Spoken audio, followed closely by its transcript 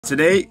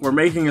Today we're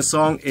making a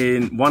song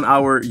in 1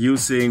 hour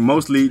using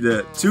mostly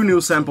the 2 new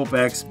sample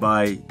packs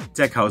by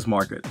Tech House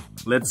Market.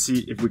 Let's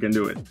see if we can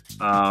do it.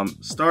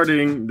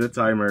 Starting the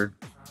timer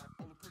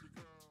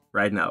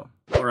right now.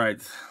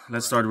 Alright,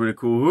 let's start with a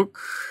cool hook.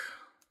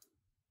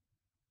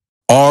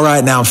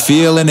 Alright, now I'm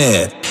feeling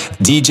it.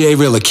 DJ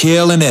really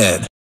killing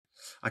it.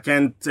 I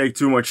can't take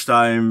too much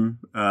time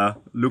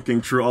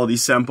looking through all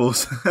these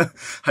samples.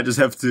 I just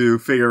have to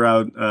figure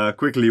out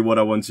quickly what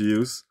I want to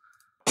use.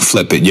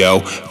 Flip it, yo.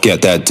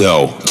 Get that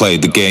dough. Play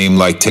the game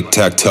like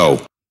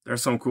tic-tac-toe.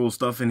 There's some cool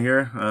stuff in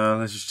here.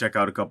 Let's just check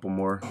out a couple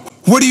more.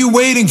 What are you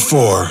waiting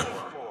for?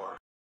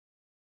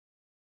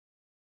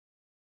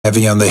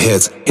 Heavy on the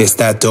hits. It's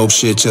that dope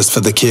shit just for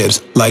the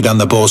kids. Light on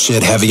the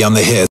bullshit, heavy on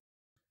the hits.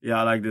 Yeah,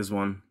 I like this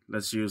one.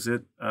 Let's use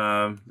it.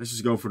 Let's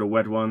just go for the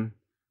wet one,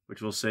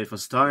 which will save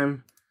us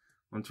time.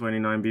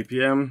 129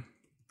 BPM.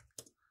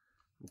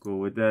 I'm cool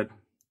with that.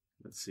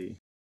 Let's see.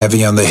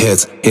 Heavy on the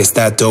hits. It's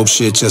that dope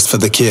shit just for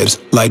the kids.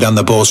 Light on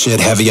the bullshit,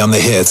 heavy on the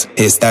hits.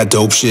 It's that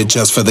dope shit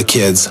just for the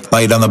kids.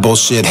 Light on the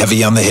bullshit,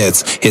 heavy on the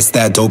hits. It's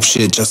that dope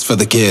shit just for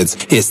the kids.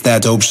 It's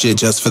that dope shit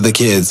just for the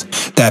kids.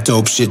 That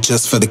dope shit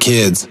just for the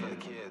kids.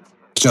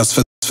 Just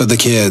for the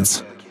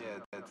kids.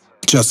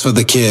 Just for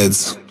the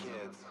kids.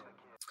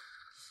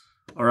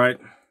 All right.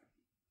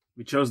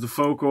 We chose the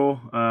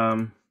vocal.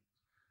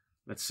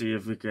 Let's see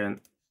if we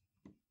can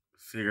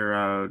figure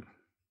out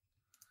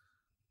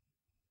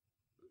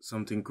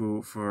something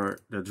cool for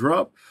the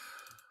drop.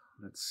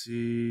 Let's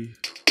see.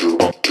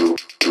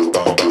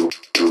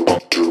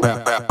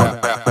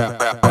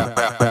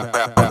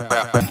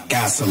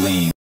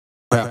 Gasoline.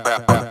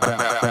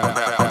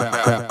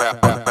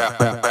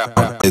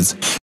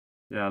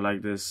 Yeah, I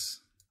like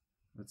this.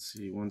 Let's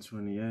see,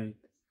 128.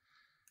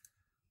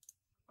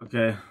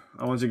 Okay,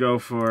 I want to go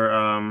for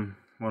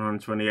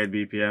 128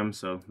 BPM,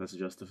 so let's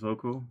adjust the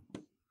vocal.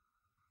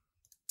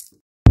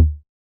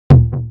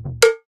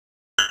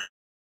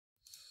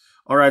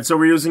 Alright, so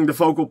we're using the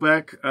vocal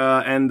pack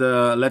and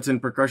the Latin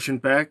percussion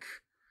pack.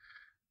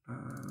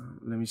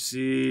 Let me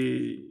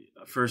see.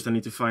 First I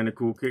need to find a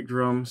cool kick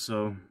drum,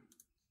 so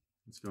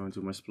let's go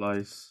into my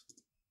splice.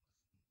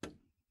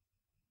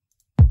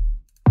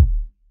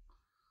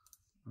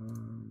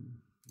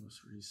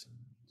 Most recent.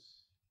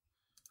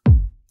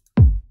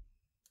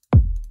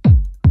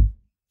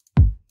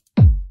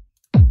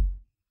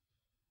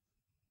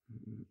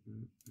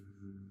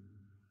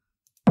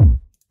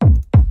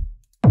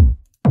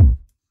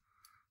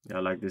 Yeah, I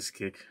like this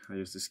kick. I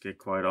use this kick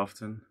quite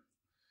often.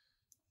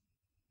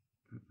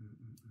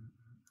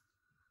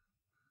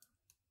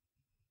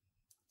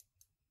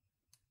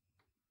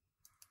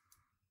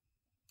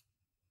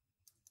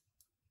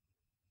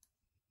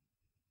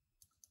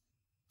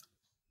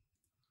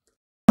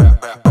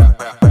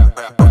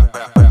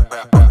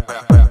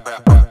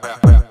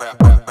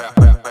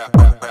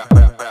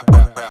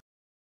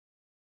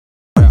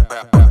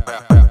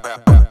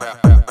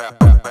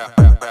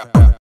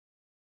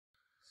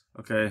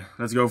 Okay,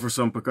 let's go for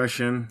some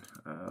percussion.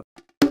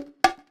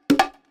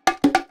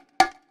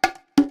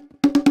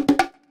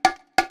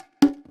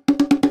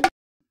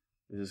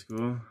 This is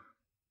cool.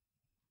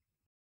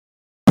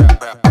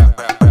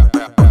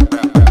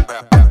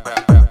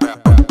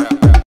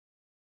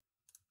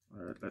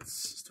 Alright,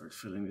 let's start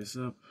filling this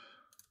up.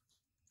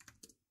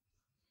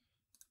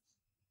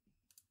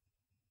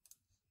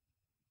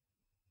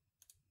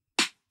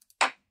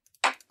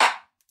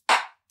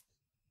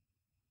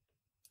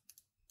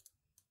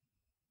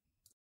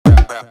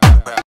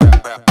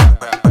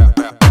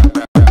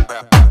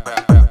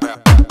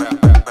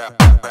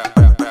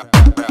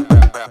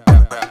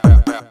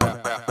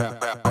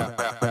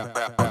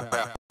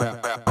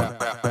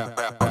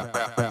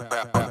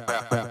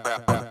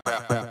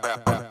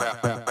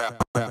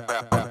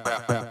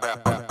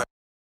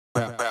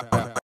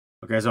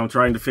 Okay, so I'm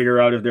trying to figure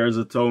out if there's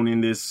a tone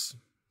in this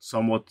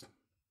somewhat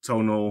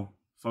tonal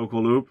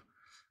vocal loop.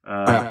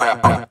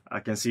 I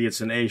can see it's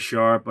an A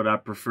sharp, but I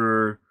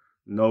prefer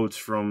notes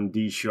from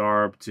D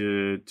sharp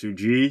to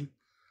G.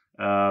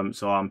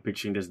 So I'm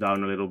pitching this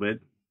down a little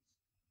bit.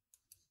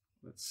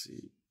 Let's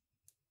see.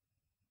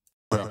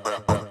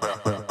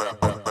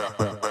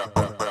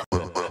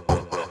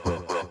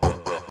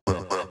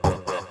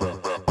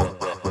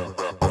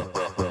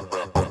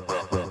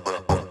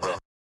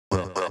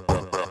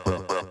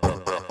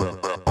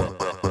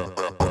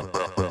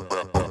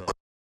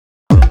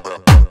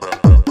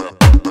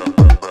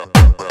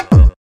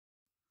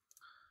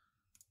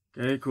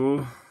 Okay,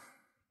 cool.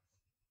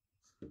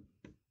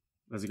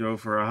 Let's go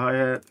for a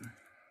hi-hat.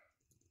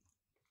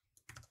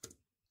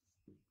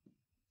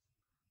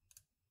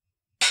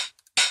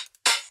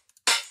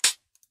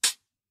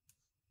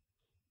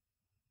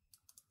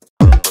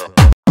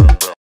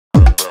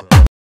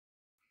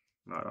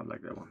 No, I don't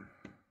like that one.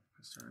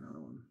 Let's try another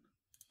one.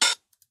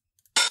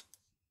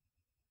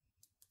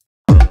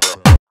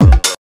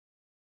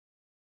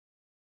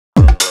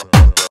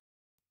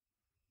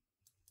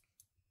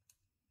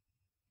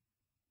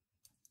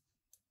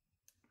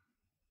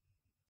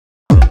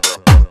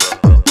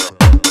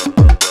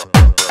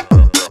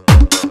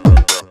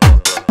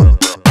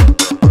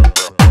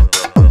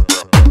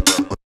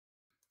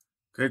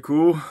 Okay,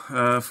 cool.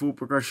 Full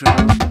percussion.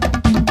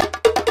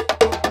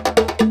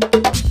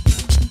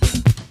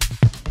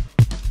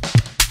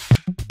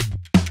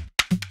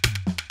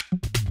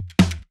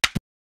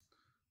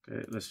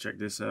 Okay, let's check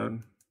this out.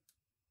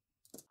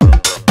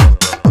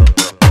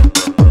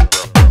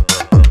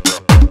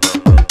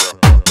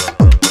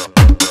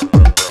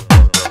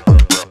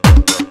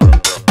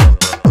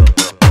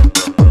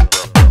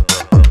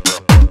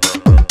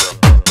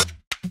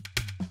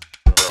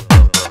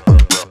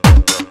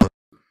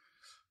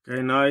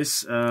 Okay,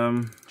 nice.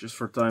 Just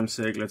for time's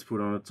sake, let's put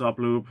on a top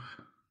loop.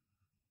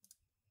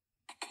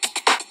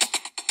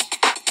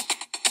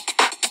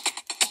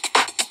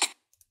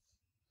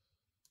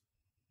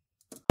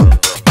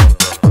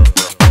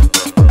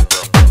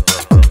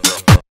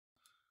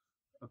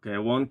 Okay,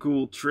 one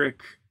cool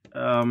trick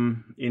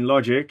in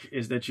Logic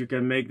is that you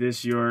can make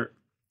this your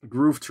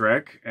groove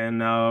track, and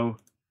now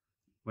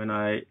when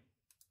I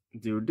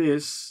do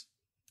this,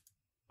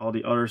 all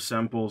the other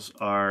samples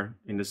are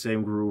in the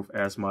same groove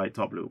as my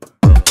top loop.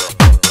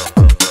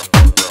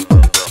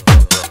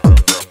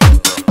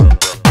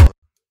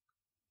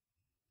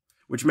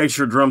 Which makes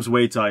your drums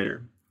way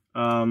tighter.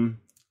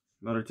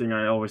 Another thing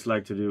I always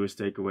like to do is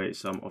take away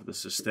some of the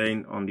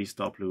sustain on these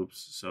top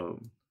loops,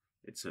 so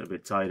it's a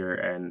bit tighter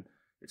and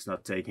it's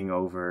not taking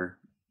over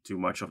too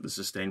much of the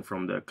sustain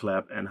from the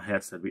clap and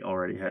heads that we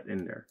already had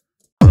in there.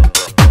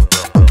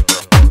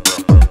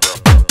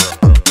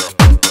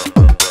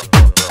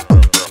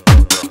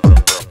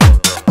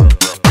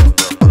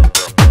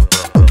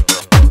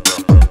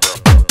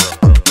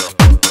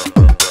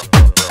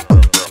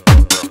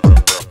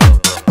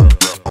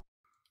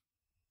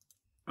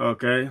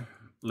 Okay,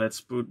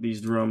 let's put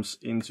these drums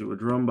into a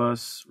drum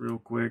bus real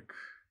quick.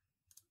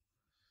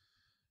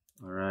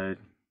 All right,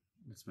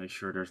 let's make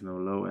sure there's no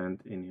low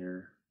end in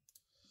here.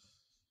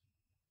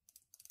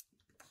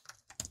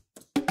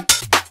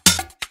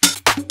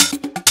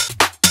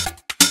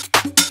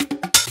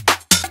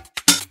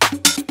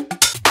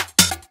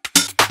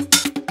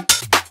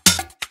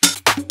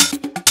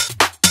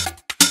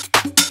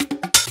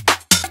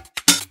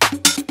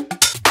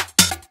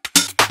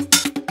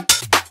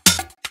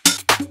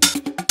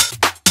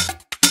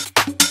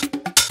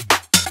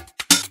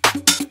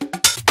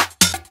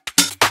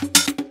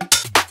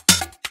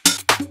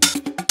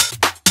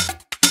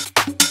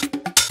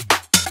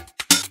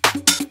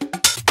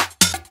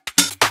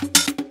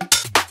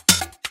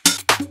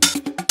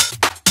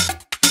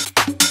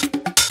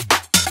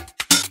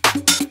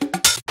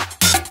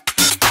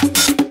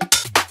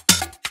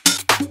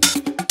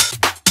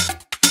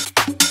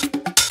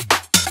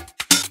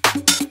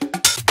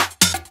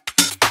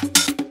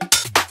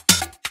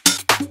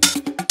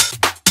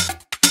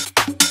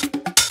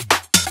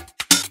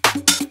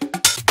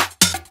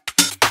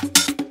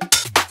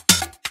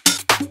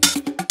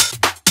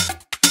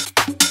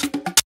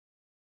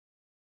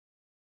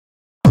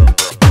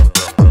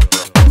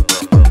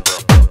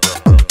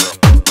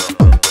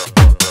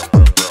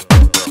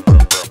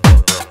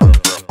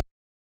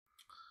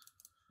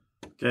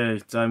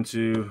 Okay, time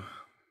to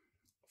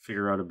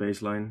figure out a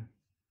bass line.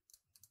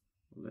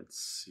 Let's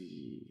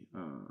see.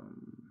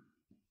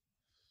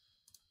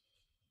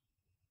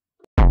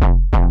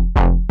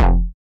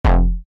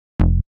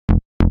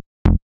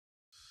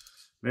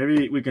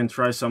 Maybe we can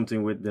try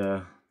something with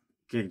the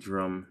kick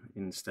drum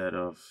instead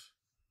of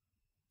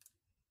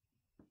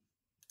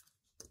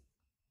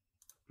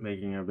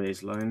making a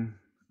bass line.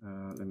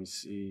 Let me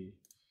see.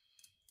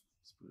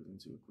 Let's put it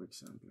into a quick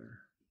sampler.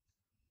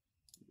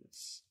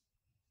 Yes.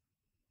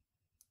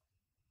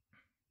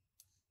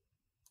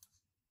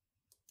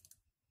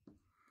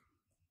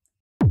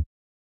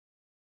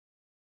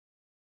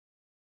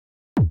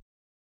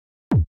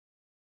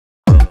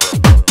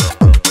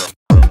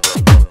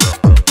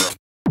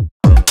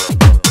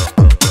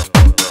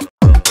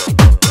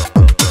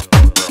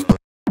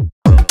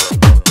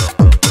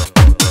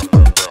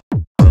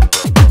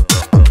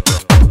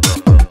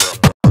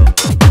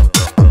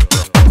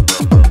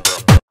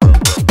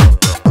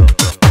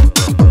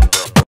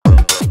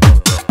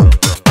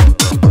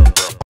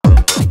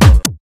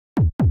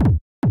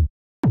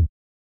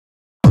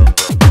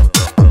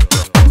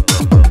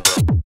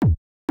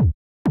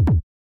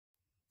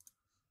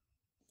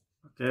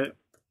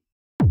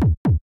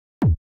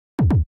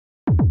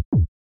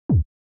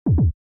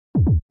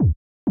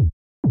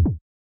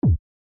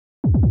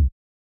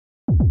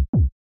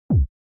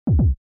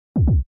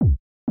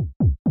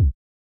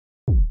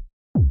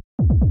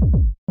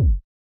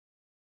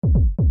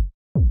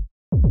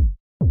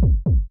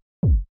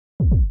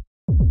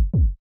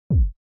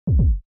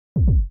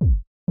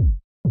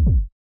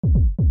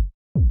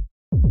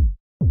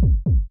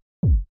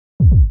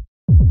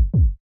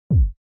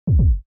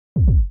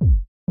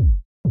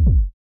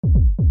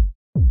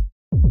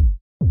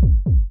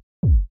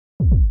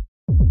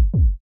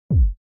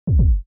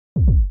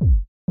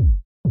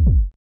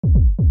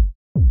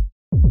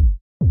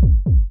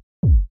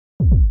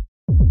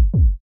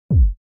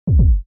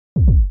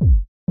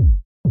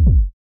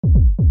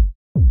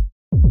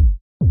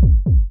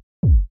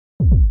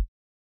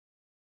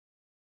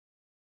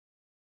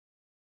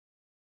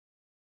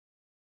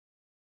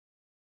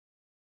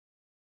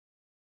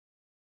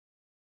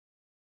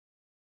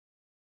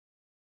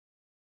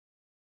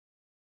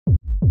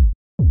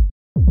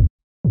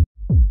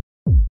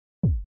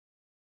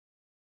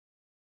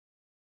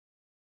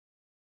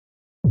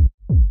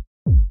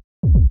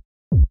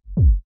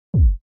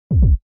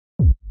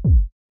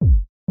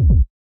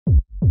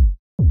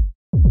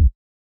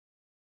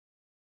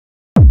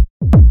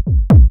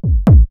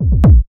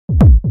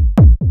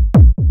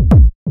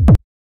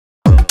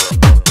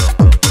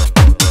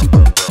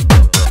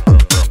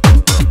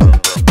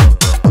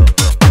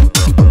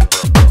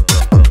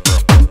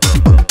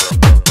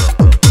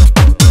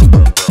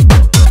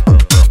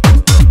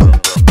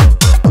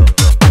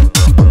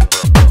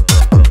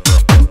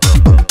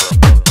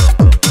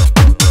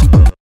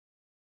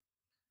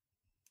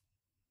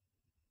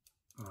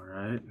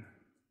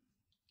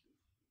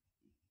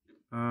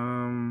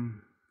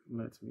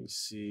 Let me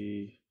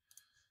see.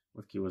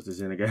 What key was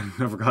this in again?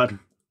 I forgot.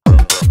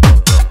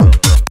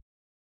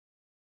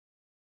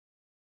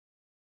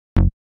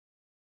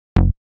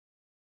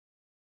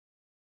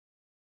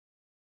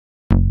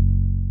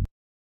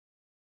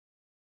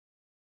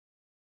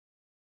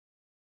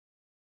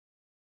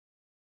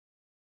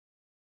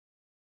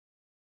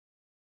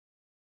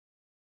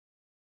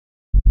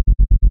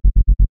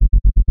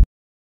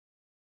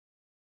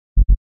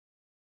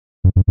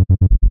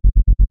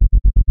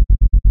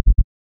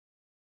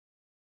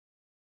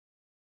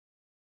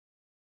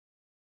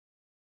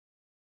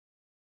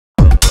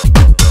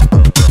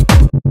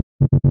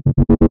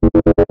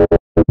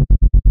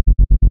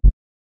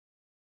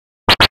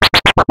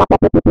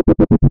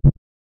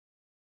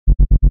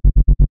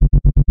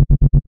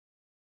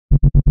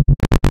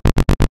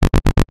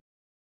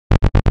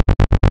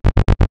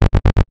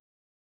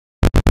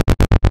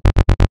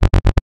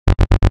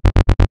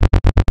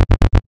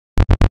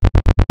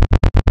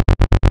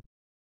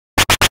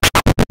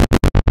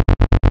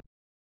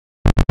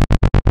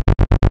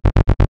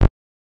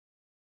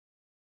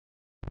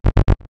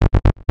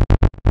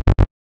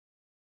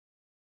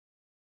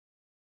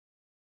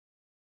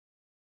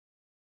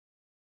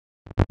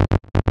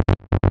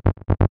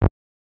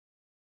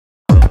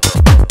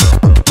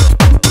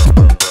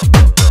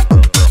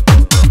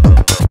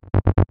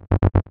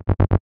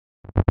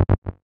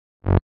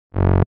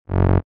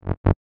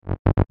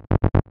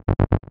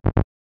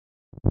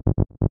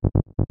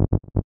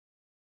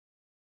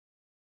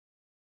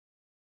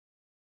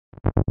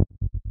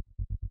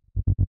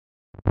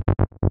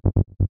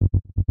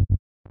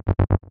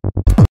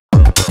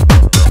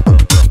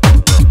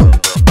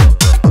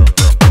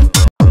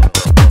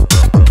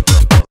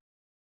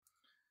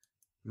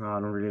 No, I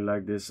don't really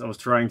like this. I was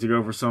trying to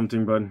go for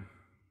something, but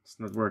it's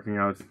not working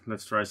out.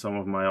 Let's try some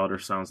of my other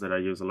sounds that I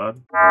use a lot.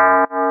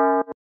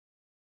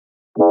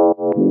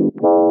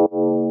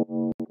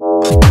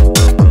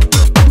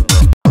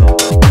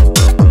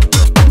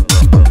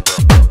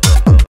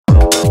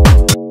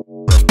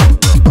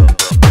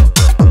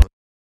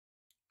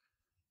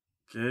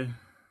 Okay.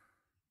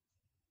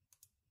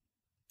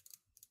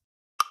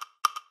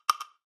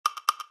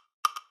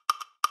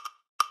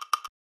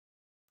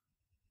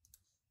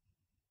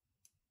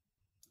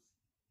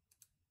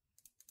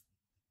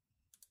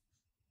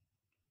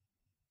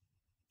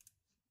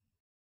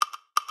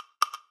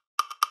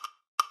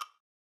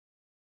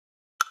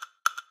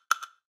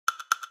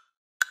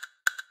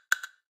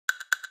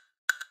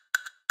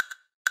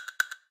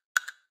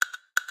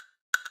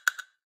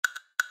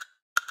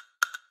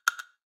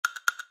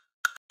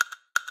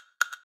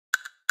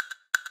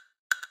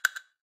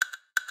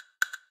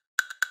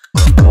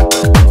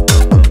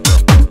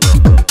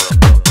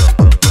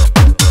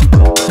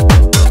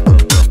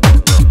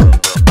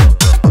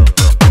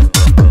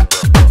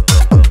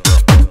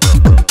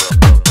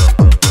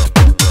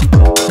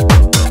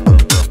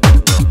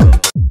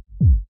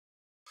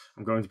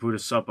 I'm going to put a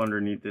sub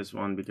underneath this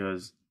one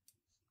because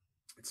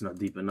it's not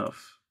deep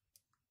enough.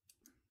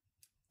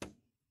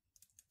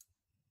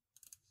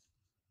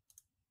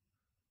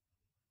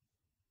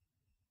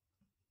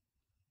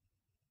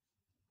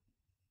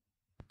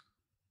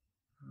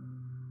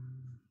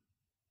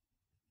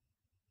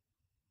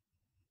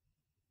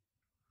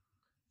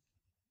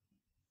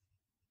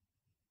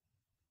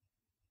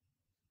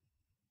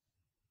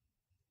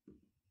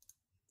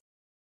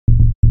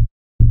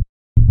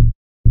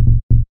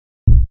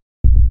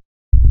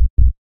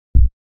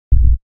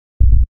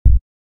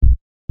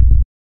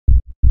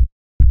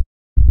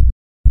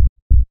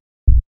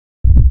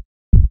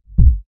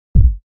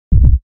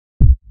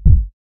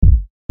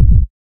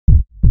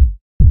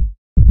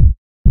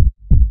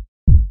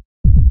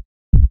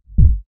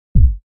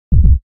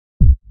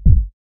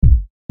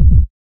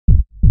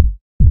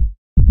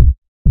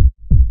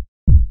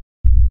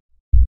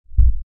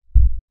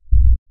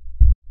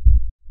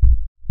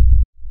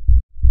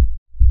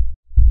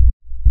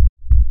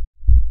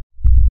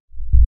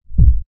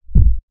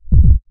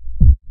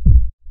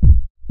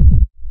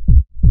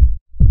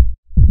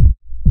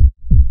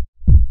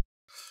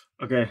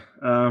 Okay,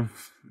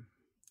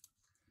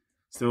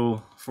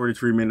 still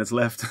 43 minutes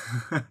left.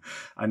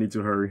 I need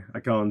to hurry. I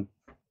can't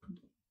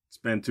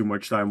spend too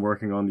much time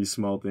working on these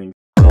small things.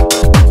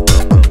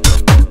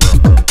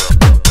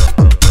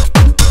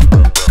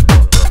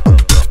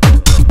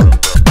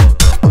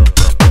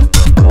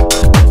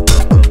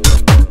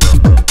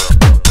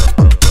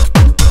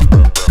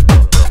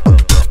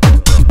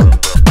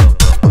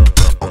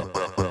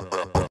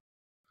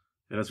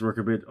 Yeah, let's work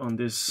a bit on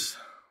this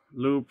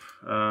loop.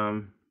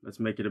 Let's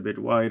make it a bit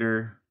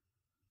wider.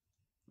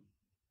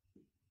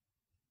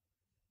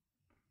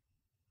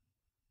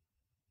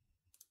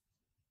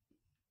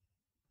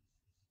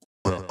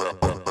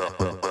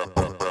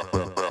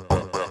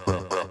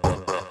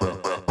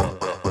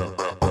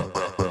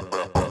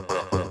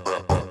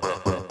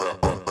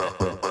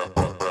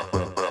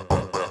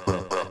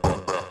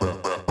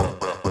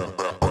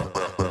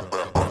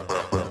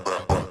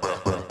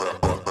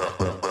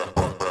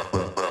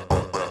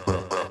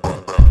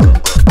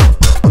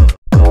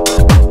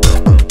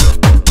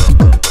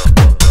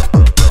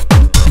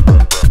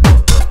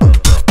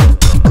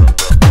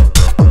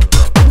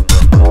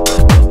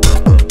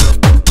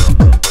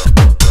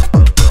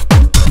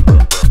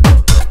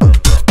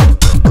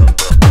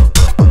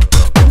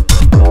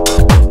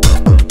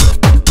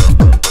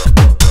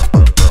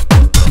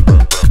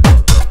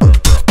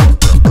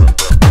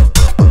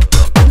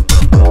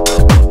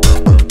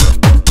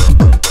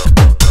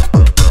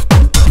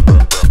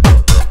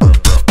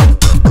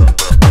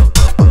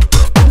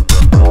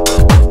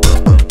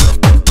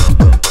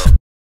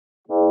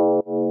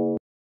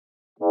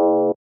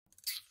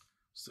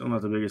 Still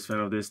not the biggest fan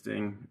of this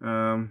thing.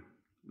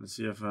 Let's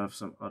see if I have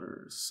some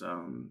other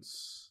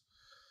sounds.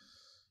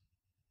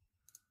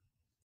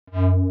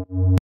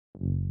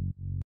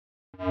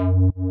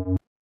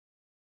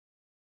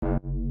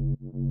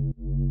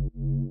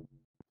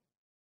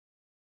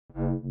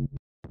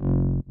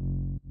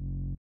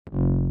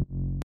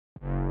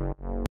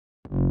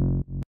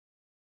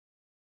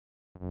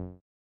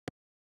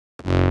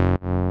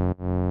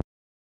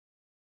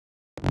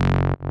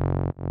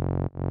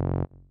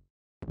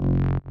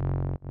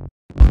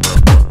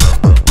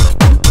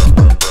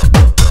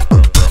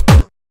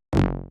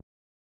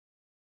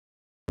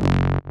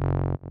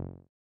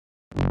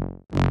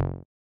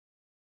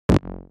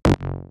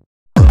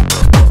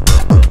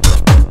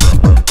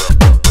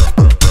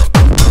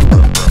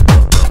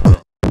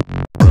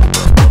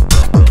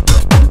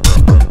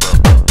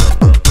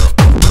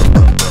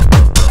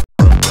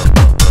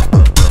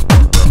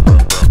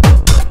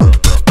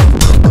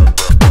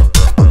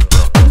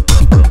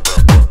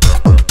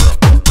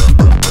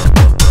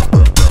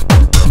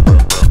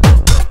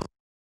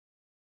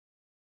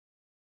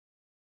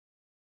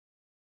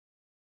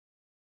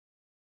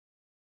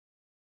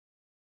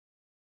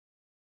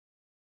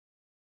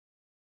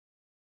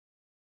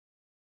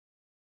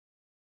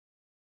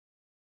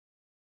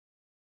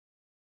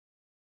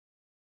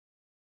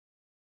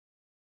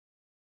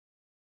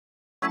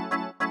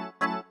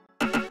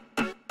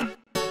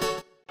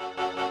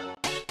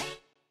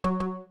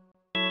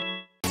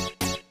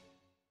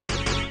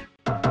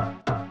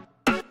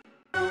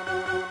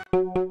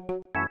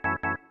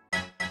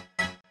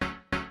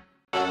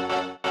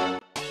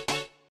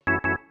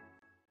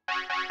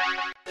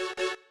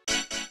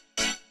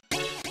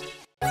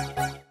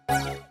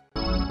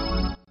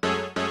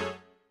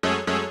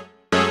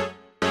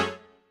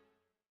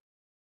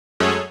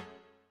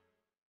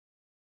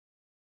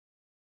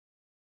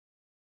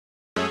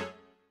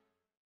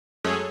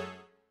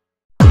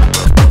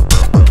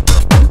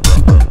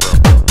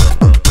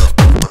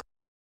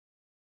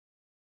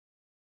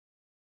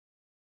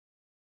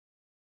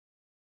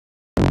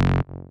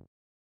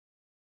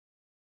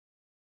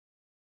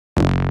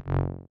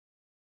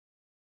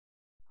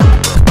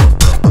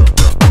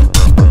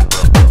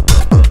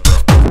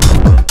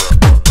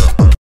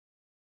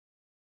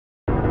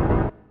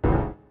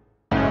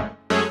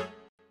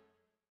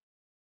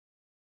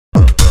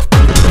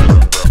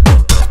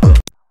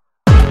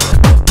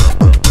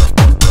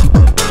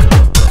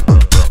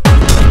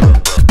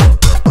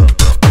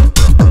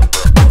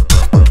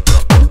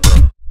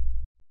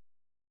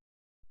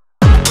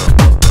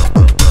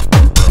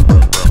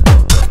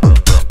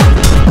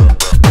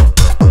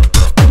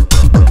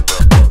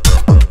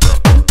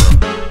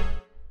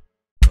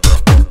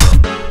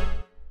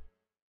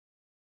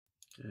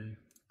 Okay,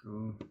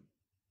 cool.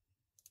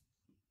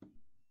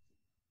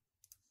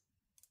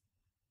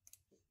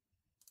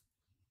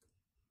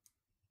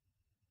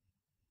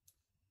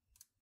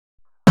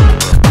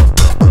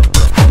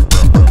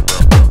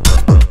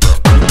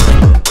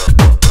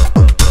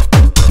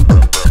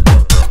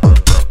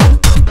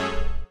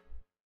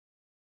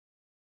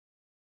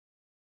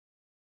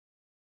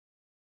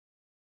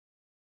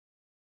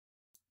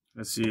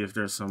 Let's see if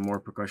there's some more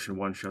percussion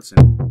one-shots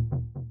in.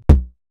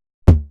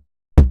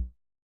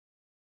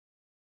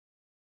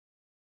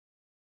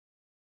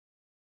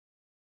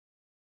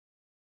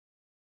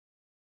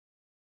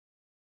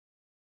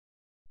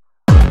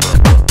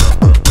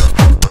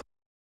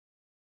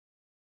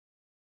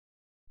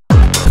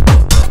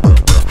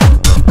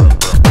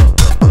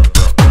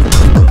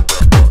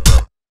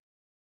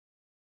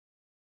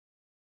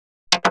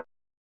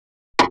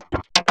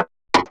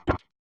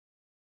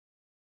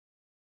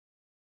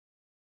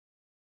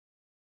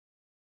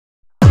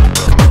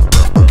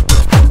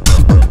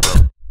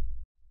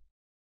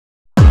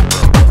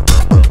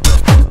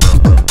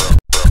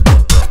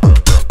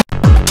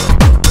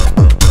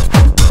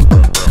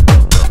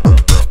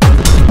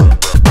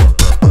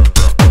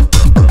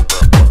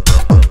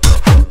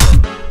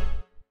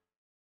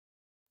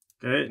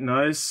 Okay,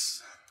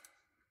 nice.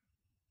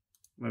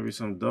 Maybe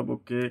some double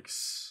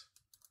kicks.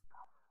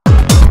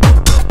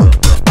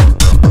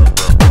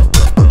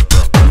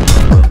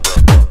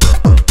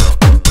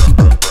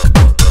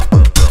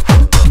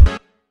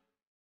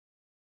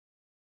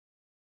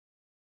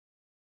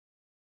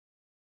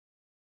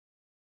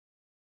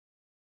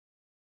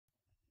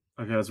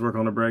 Okay, let's work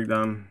on the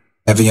breakdown.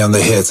 Heavy on the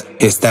hits,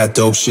 it's that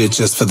dope shit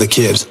just for the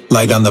kids.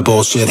 Light on the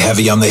bullshit,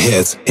 heavy on the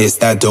hits. It's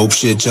that dope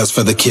shit just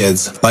for the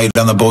kids. Light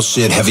on the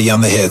bullshit, heavy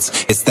on the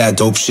hits. It's that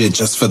dope shit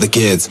just for the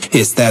kids.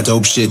 It's that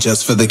dope shit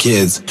just for the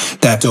kids.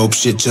 That dope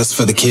shit just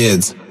for the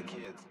kids.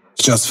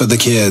 Just for the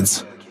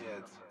kids.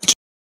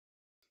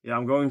 Yeah,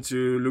 I'm going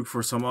to look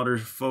for some other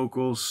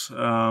vocals.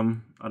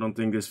 I don't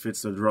think this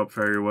fits the drop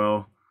very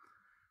well.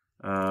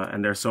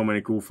 And there's so many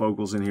cool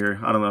vocals in here.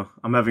 I don't know.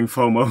 I'm having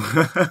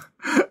FOMO.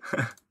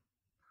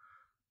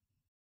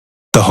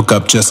 The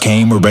hookup just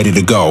came, we're ready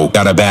to go.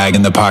 Got a bag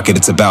in the pocket,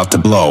 it's about to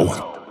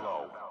blow.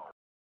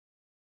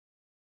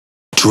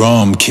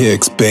 Drum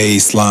kicks,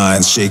 bass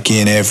lines,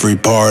 shaking every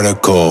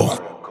particle.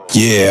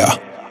 Yeah,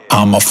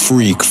 I'm a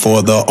freak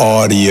for the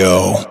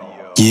audio.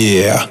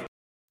 Yeah.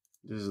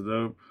 This is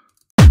dope.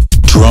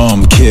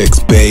 Drum kicks,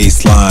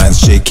 bass lines,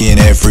 shaking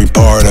every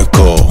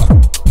particle.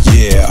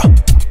 Yeah.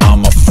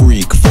 I'm a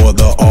freak for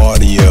the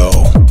audio.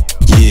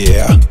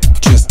 Yeah.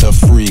 Just a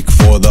freak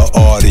for the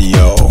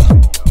audio.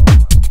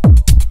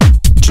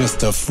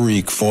 Just a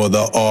freak for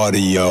the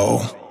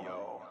audio.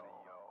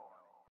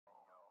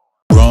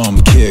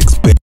 Drum kicks,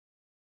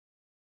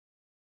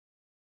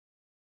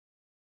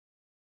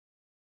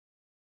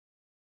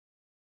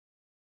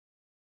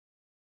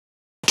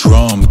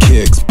 drum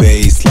kicks,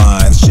 bass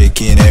lines,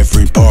 shaking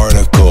every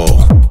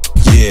particle.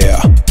 Yeah,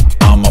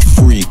 I'm a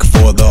freak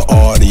for the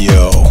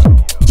audio.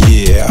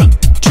 Yeah,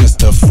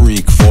 just a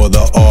freak for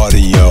the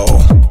audio.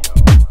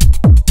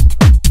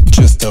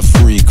 Just a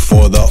freak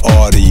for the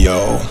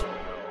audio.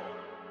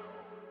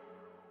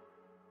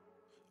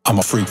 I'm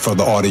a freak for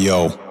the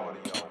audio,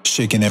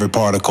 shaking every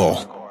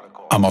particle.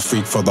 I'm a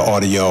freak for the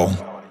audio.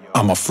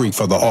 I'm a freak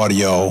for the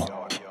audio.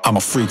 I'm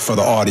a freak for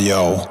the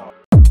audio.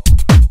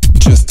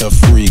 Just a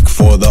freak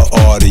for the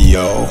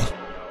audio.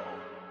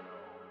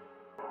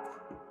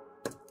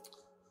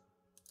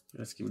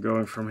 Let's keep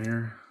going from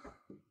here.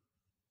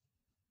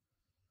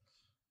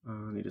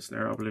 Need a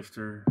snare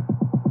uplifter.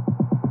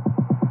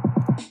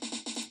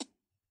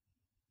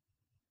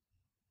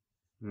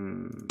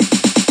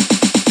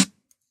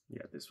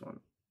 Yeah, this one.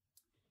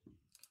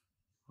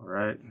 All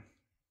right.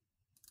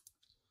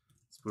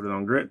 Let's put it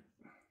on grid.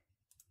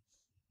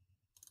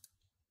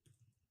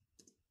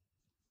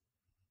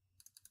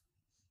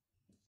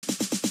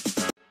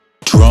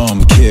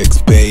 Drum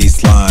kicks,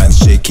 bass lines,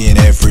 shaking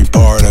every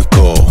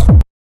particle.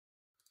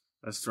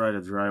 Let's try the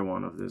dry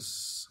one of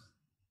this.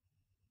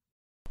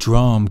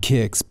 Drum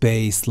kicks,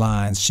 bass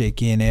lines,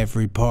 shaking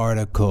every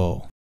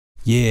particle.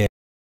 Yeah.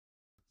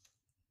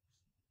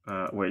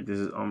 Wait, this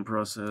is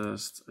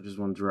unprocessed. I just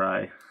want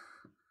dry.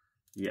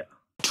 Yeah.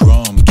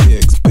 Drum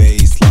kicks,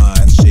 bass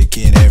lines,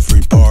 shaking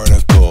every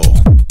particle.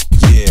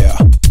 Yeah.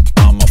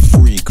 I'm a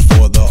freak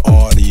for the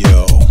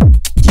audio.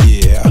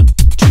 Yeah.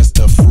 Just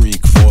a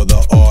freak for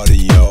the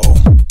audio.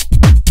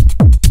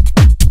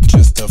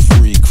 Just a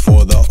freak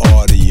for the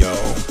audio.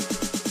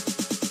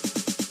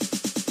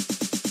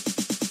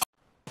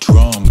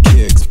 Drum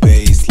kicks,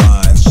 bass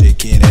lines,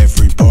 shaking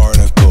every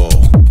particle.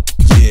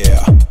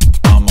 Yeah,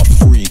 I'm a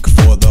freak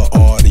for the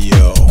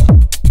audio.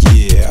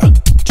 Yeah,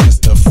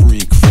 just a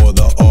freak for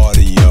the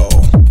audio.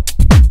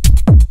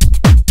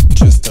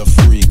 Just a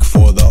freak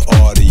for the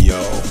audio.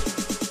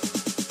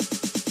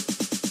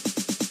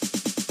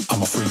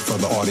 I'm a freak for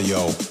the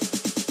audio,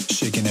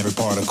 shaking every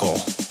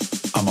particle.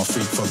 I'm a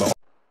freak for the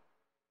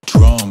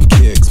drum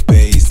kicks,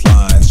 bass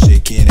lines,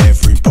 shaking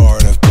every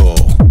particle.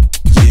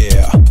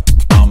 Yeah,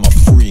 I'm a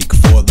freak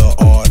for the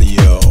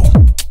audio.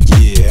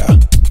 Yeah,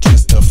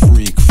 just a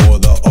freak for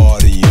the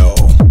audio.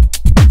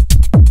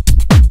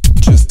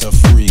 Just a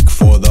freak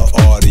for the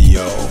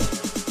audio.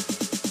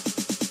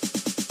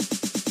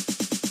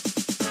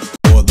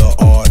 For the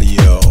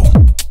audio.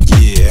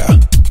 Yeah,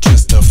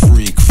 just a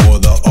freak for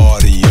the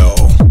audio.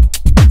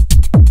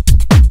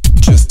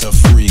 Just a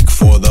freak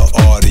for the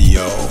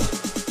audio.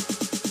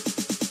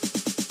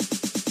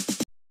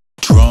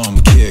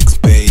 Drum kicks,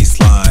 bass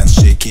lines,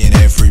 shaking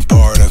every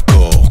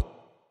particle.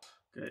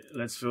 Okay,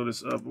 let's fill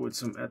this up with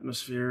some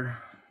atmosphere.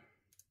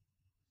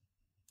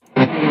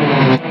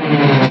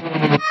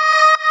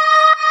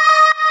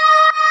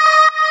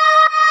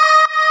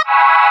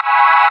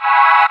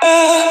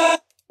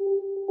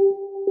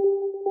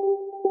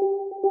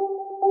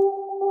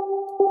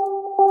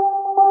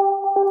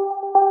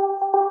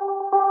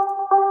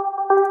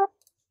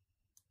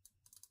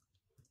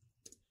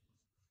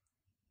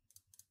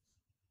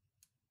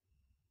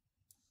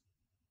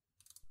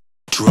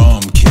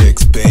 Drum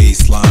kicks,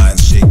 bass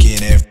lines,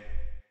 shaking every.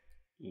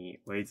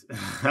 Wait,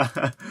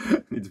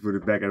 need to put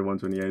it back at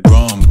 128.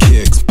 Drum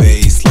kicks,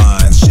 bass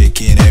lines,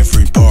 shaking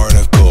every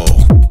particle.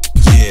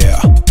 Yeah,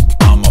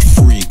 I'm a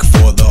freak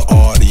for the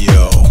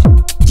audio.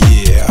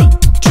 Yeah,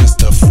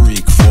 just a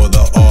freak for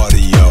the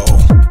audio.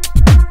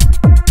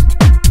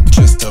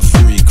 Just a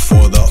freak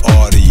for the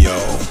audio.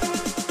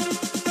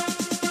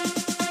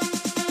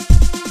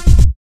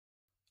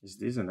 Is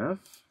this enough?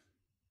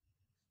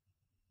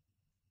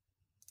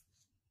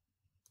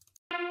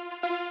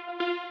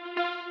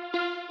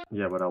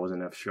 Yeah, but I was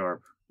in F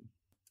sharp.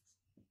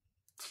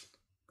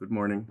 Good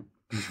morning.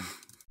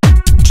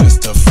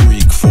 Just a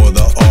freak for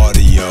the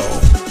audio.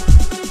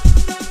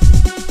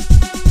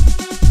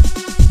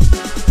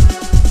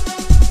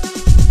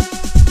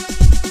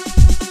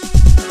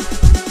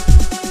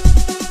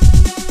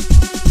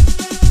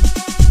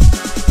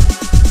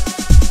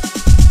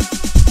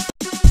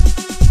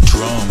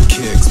 Drum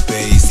kicks,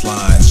 bass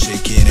lines,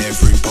 shaking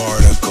every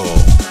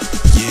particle.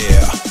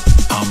 Yeah,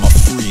 I'm a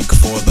freak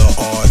for the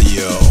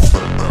audio.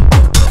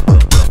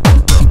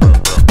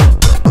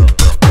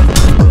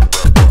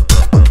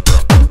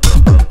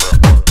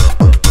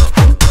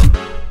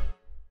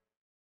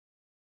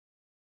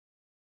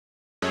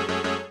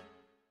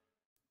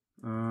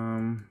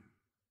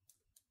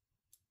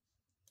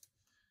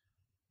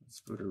 Let's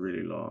put a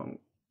really long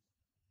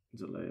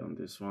delay on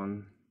this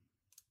one.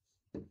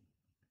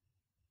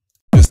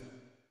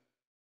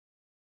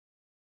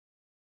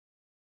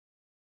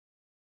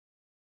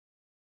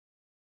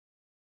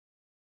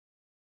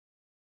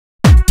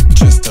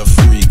 Just a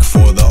freak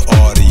for the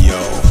audio.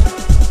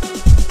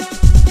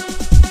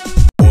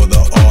 For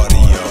the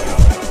audio.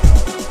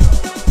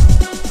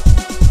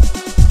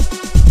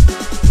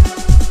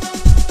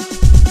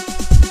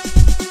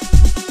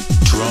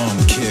 Drum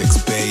kicks,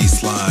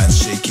 bass lines,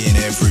 shaking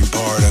every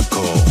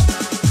particle.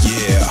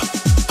 Yeah,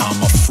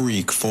 I'm a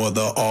freak for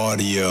the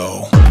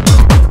audio.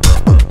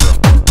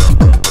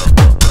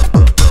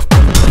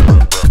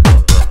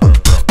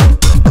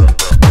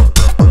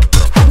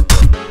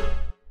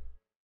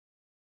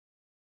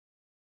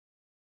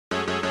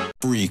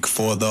 Freak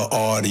for the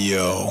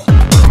audio.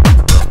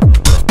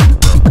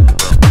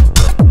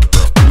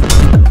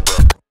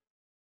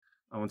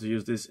 I want to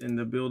use this in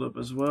the build-up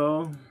as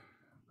well,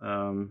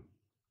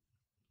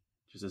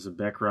 just as a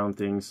background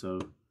thing, so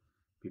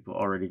people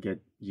already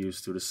get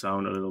used to the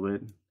sound a little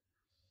bit.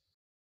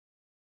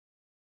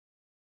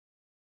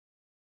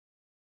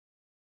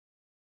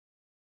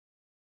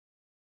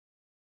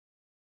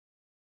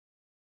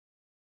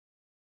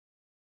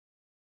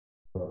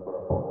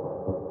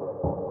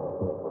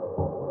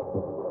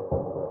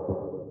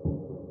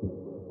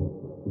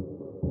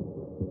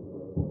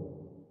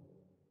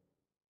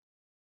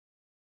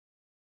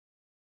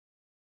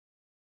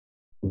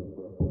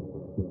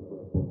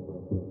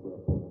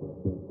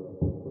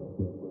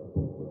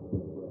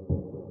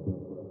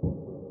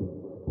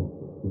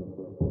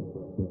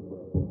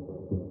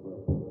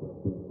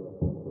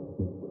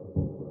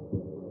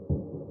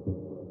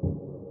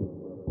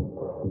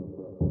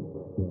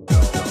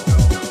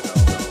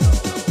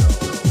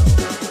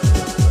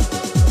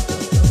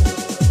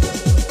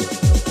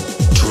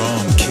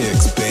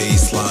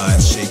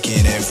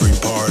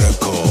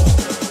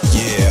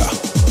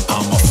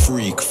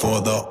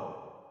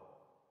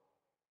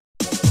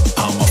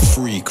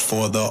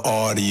 For the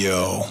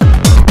audio.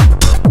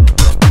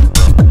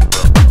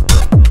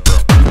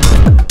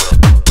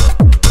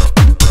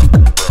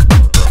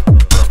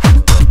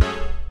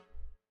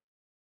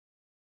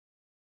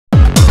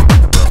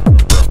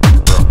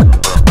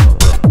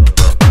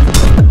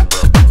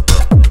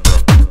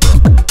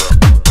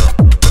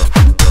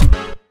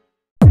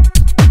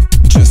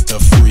 Just a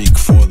freak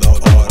for the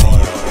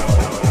audio.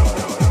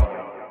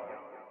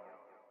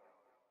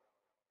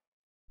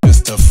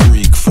 Just a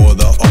freak for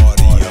the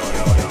audio.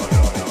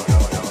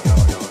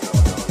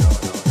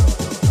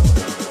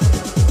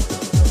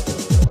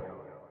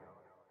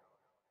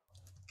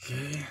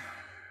 Okay.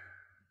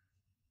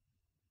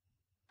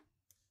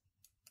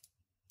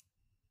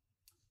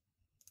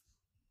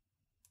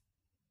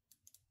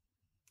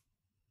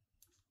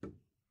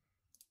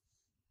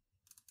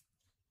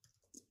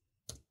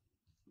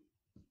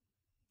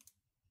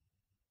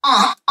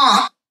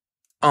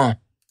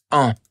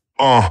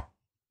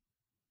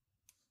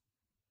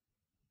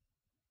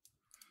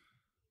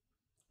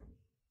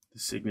 The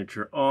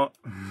signature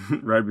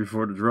right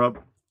before the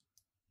drop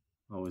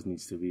always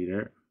needs to be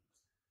there.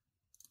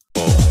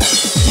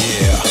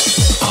 Yeah,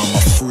 I'm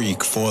a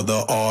freak for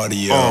the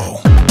audio.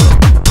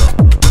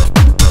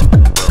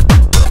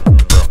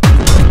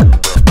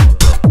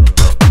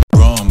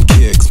 Drum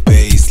kicks,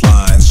 bass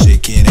lines,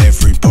 shaking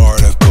every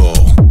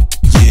particle.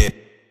 Yeah.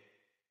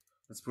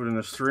 Let's put in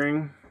a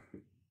string.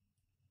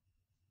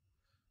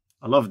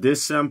 I love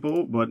this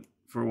sample, but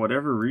for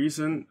whatever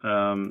reason,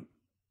 the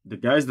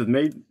guys that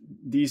made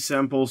these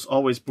samples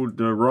always put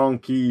the wrong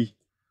key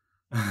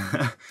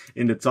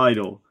in the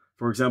title.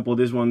 For example,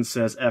 this one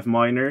says F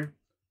minor.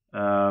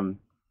 But,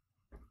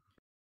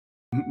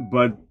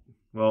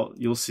 well,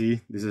 you'll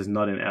see, this is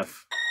not an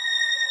F.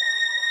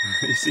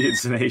 You see,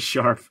 it's an A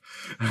sharp.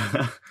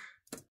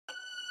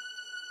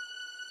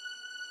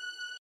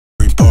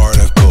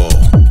 Particle.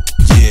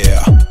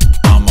 Yeah,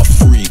 I'm a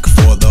freak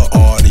for the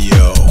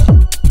audio.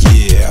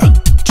 Yeah,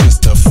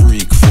 just a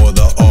freak for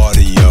the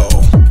audio.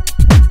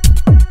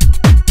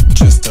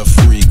 Just a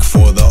freak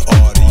for the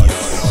audio.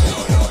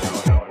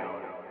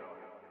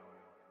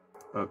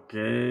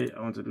 Okay,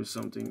 I want to do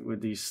something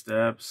with these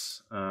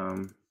stabs.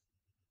 Turn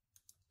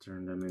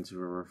them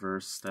into a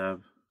reverse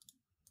stab.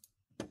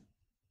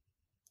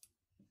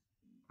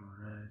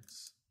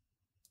 Alright.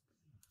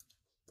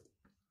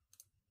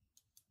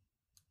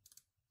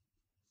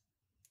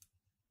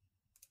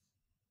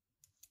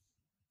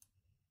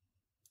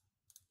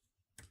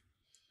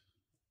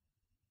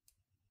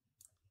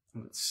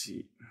 Let's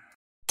see.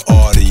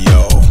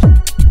 Audio.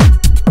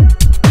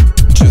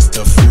 Just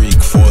a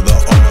freak for the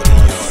audio.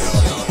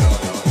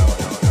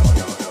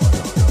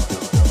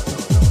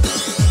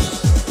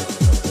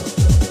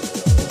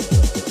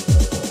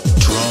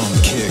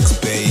 Drum kicks,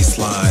 bass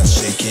lines,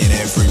 shaking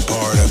every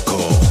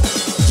particle.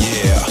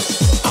 Yeah,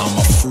 I'm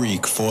a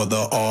freak for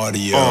the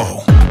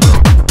audio.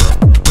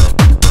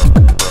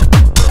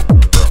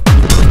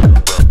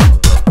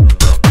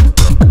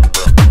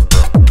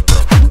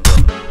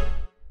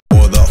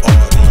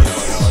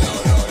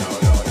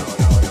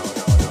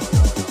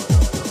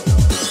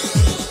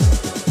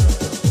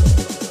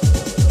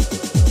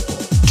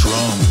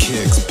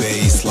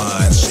 bass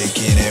line,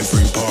 shaking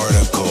every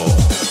particle.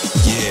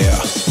 Yeah,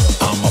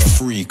 I'm a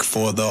freak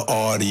for the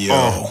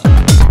audio.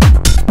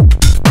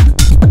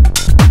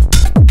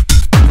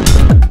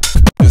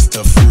 Just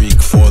a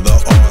freak for the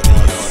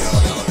audio.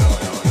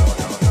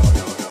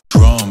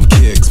 Drum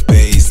kicks,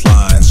 bass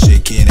lines,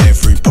 shaking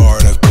every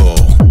particle.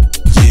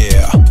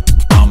 Yeah,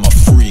 I'm a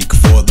freak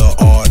for the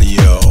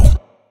audio.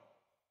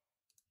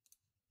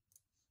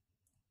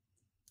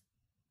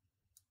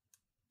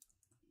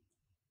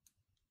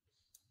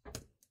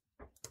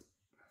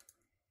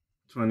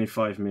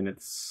 25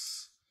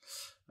 minutes.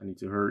 I need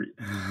to hurry.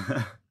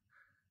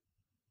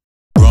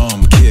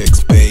 Drum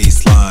kicks,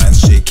 bass lines,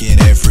 shaking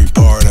every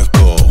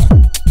particle.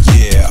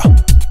 Yeah,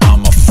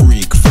 I'm a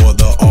freak for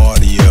the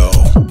audio.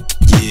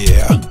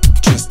 Yeah,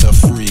 just a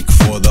freak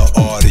for the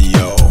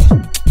audio.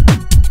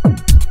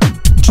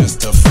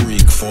 Just a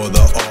freak for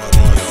the audio.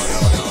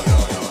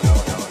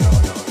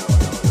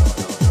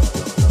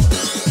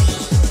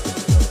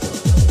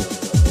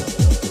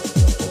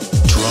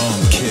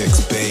 Drum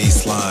kicks,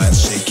 bass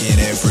lines, shaking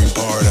every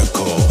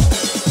particle.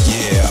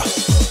 Yeah,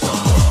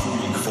 I'm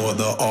a freak for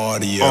the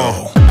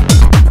audio.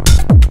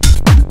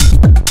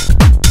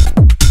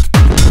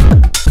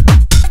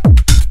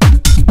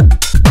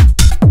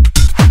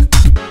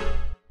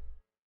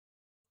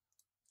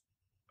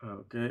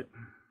 Okay.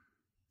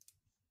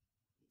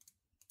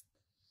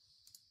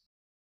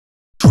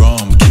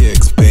 Drum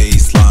kicks,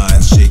 bass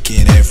lines,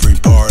 shaking every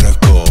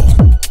particle.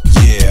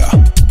 Yeah,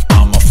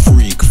 I'm a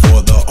freak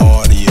for the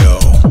audio.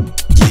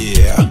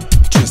 Yeah,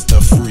 just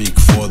a freak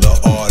for the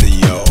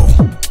audio.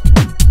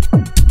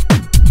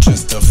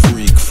 Just a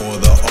freak for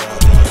the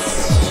audio.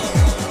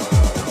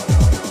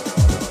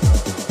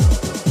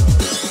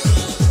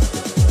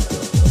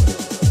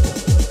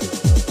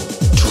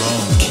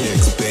 Drum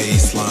kicks,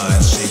 bass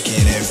lines,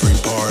 shaking every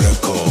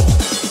particle.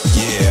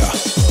 Yeah,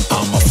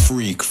 I'm a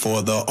freak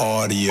for the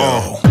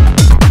audio.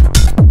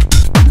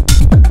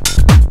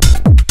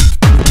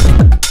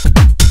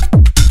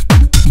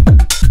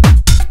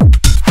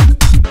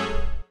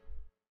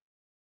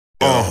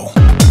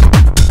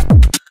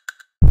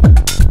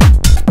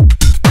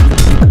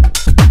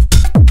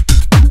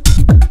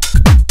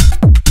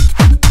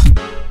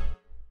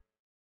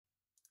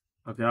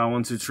 Okay, I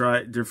want to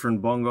try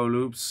different bongo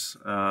loops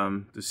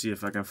to see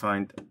if I can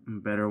find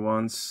better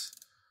ones.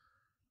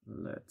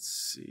 Let's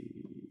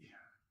see.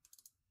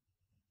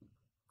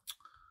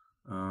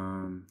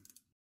 Drum.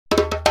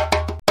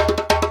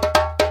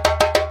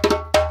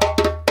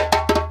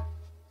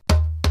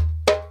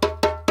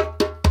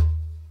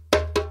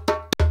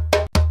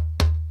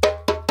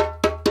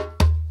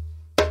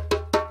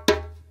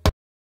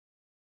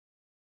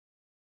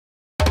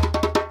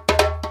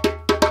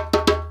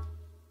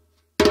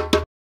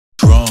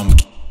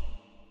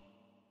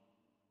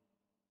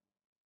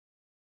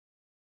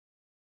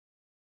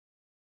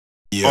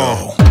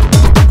 Yo.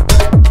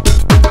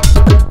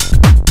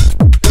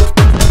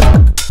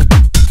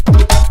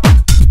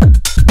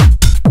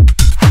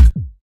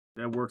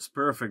 That works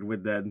perfect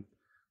with that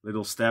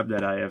little step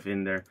that I have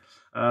in there.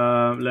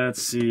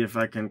 Let's see if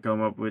I can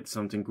come up with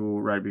something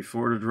cool right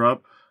before the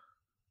drop.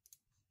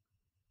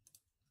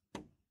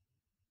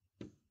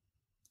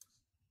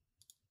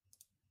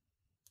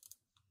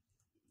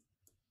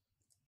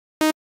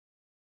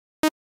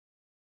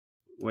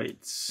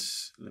 Wait,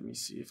 let me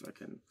see if I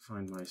can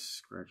find my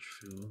scratch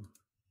fill.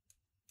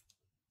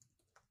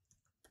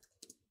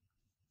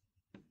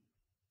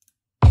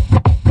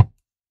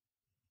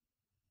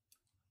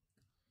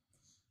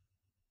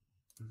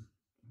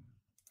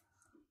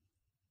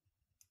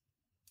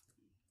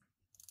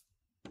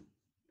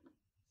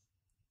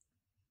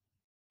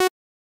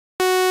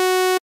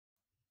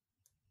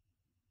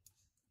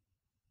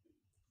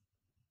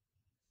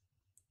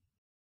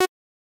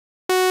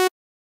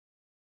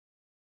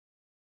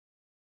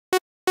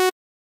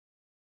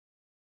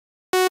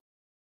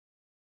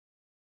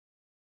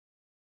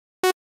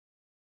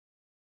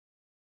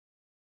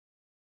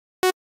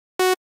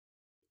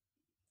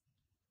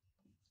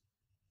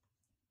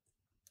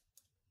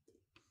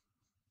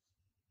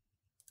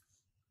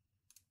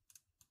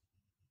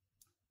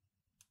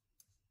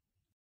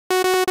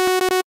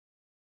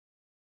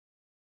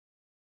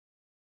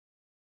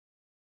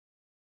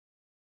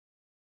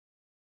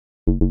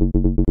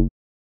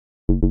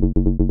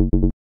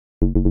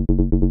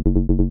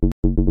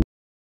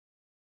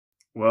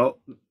 Well,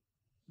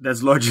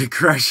 that's Logic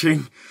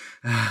crashing.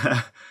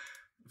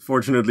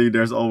 Fortunately,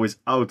 there's always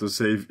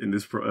autosave in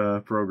this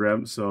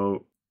program,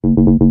 so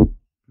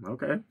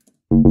okay.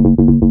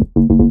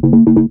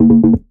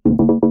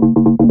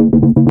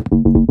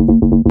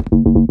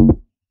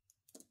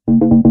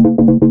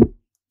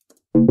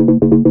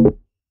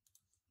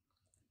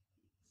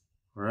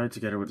 All right,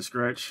 together with the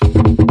scratch.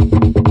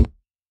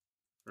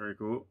 Very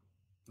cool.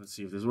 Let's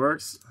see if this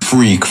works.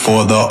 Freak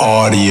for the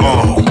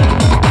audio.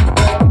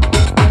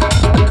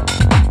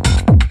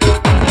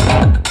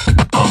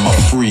 I'm a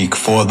freak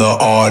for the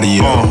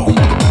audio.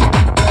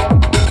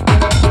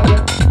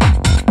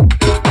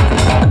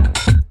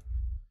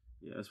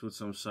 Yeah, let's put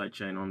some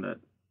sidechain on that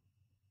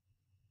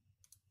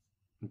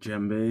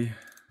djembe.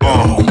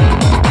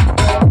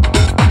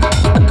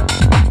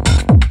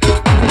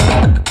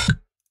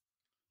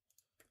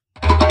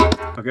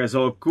 Okay,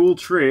 so a cool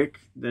trick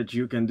that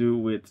you can do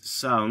with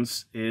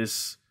sounds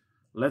is,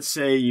 let's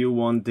say you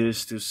want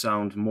this to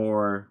sound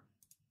more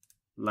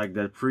like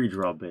that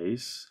pre-drop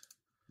bass.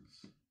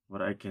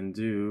 What I can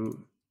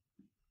do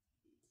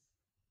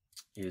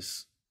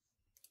is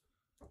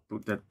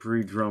put that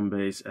pre-drum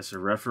bass as a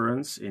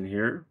reference in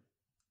here.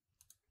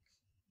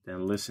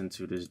 Then listen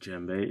to this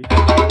djembe.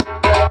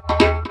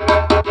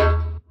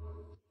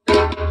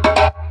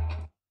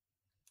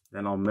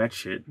 Then I'll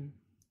match it,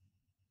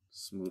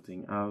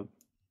 smoothing out.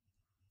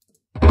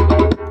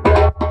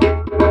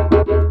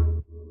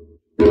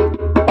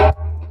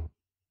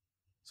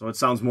 So it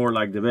sounds more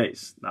like the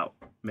bass. Now,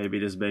 maybe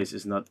this bass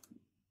is not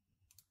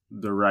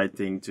the right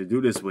thing to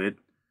do this with,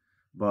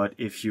 but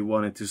if you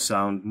want it to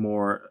sound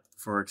more,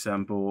 for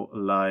example,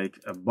 like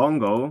a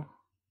bongo,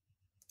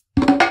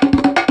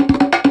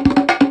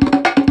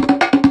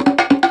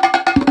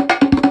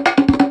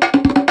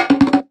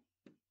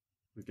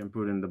 we can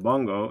put in the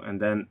bongo and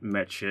then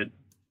match it,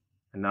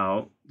 and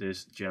now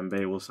this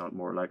djembe will sound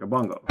more like a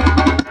bongo.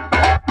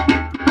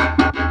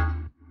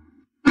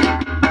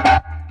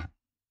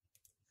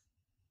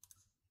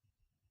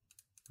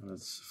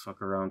 Let's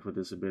fuck around with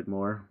this a bit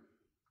more.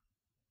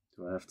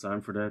 Do I have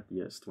time for that?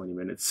 Yes, 20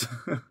 minutes.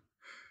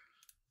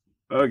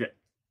 Okay.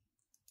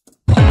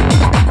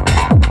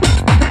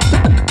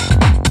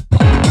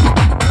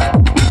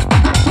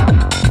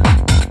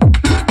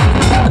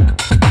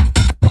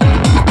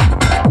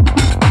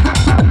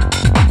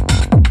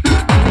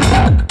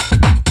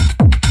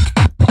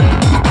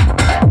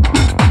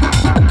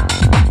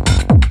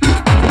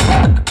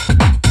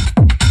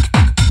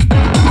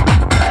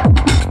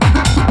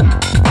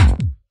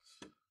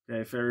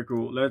 Okay, very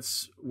cool.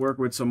 Let's work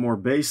with some more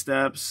bass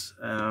steps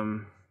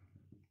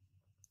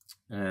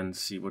and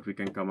see what we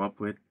can come up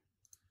with.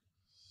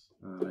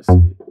 Let's see.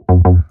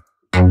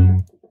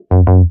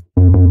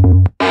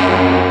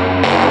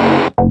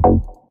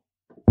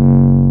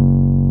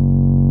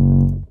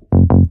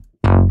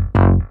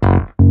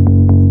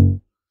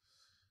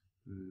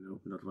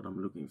 Nope, not what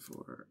I'm looking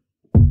for.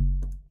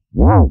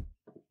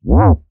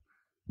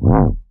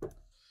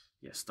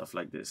 Yeah, stuff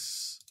like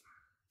this.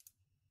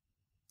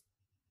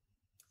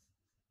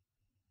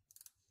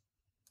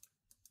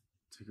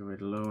 Take away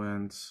the low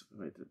end.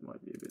 Wait, that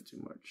might be a bit too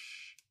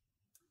much.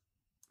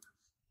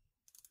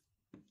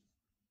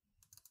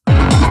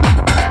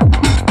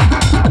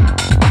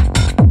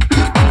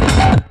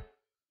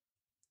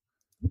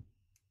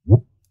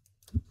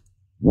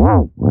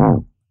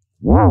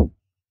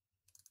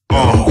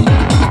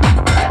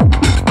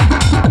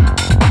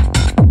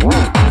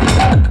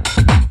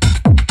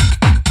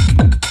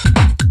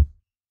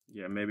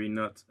 Yeah, maybe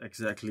not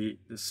exactly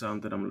the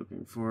sound that I'm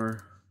looking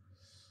for.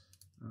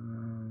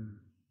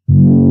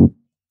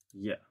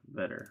 Yeah,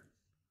 better.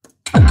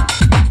 I'm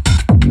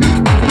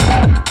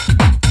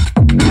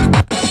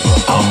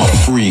a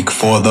freak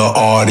for the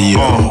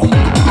audio.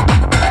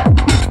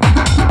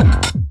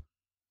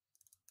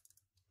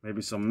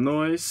 Maybe some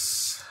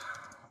noise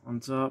on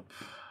top.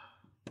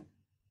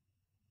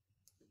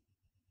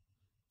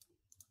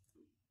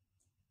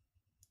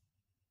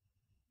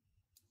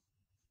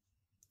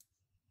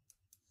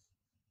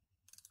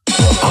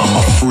 I'm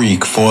a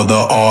freak for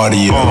the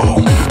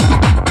audio.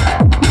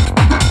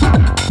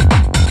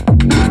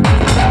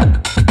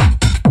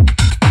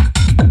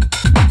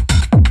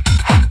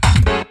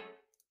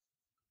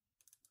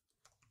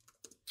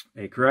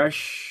 A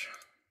crash.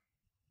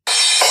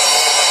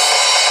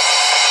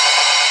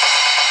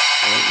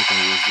 Okay, we can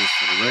use this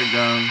for the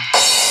breakdown.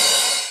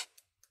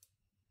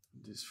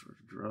 This for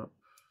the drop.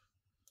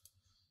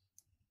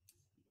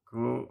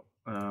 Cool.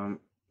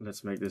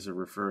 Let's make this a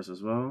reverse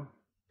as well.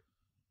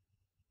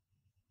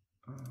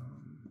 A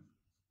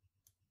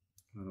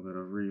little bit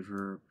of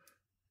reverb.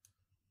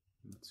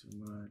 Not too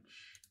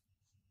much.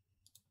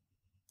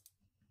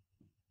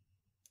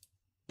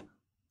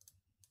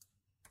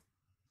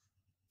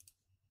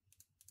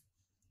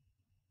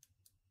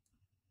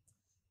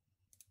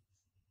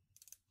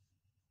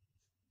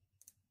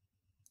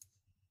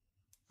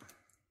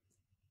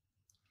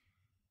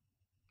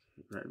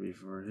 Right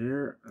before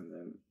here, and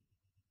then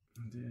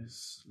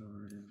this,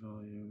 lower the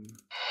volume.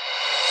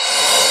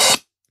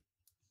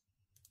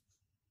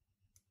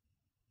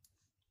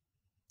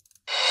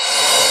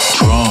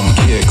 Drum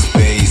kicks,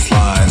 bass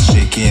lines,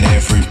 shaking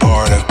every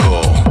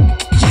particle.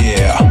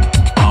 Yeah,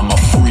 I'm a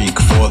freak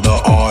for the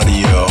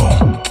audio.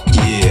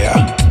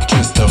 Yeah,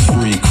 just a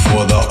freak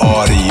for the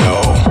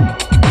audio.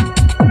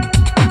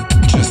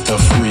 Just a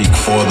freak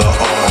for the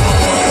audio.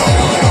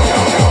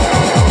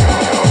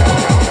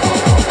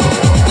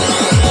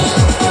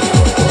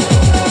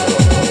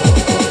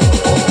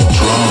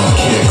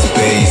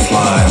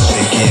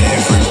 Shaking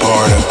every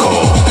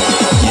particle.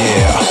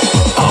 Yeah,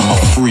 I'm a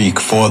freak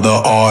for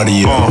the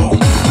audio.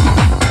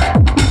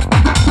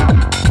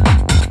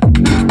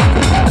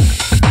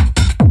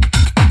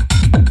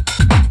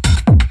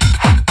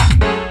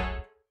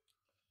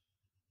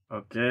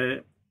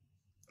 Okay,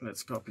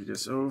 let's copy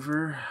this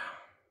over.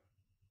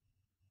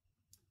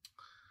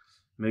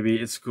 maybe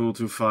it's cool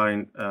to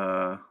find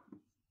a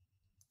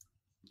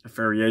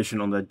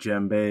variation on that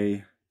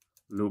djembe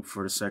loop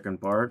for the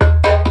second part.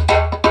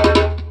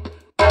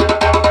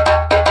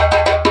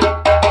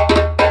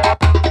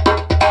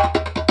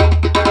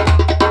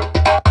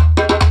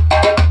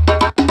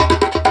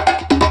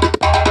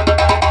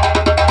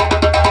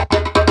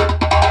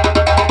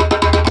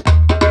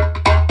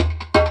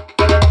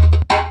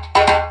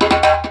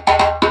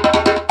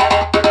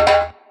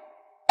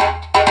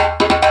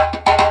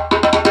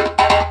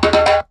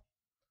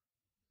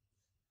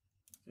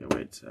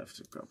 I have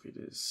to copy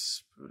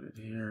this, put it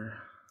here,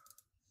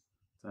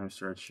 time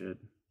stretch it.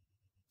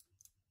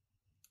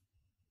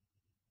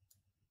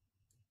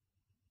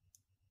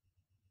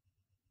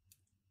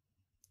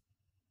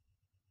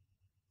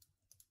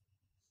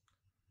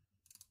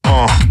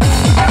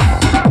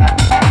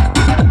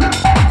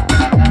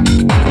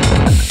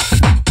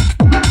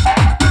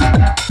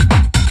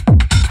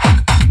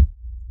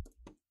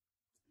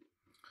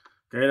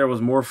 Okay, there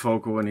was more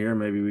vocal in here.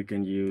 Maybe we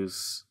can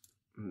use...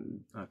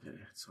 Okay,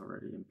 it's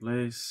already in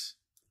place.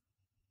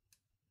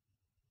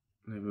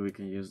 Maybe we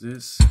can use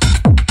this.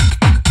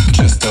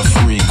 Just a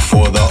freak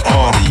for the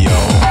audio.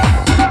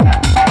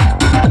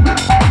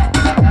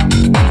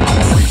 I'm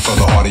a freak for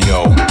the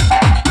audio.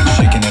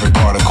 Shaking every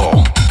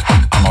particle.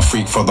 I'm a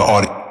freak for the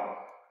audio.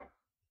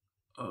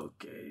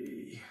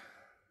 Okay.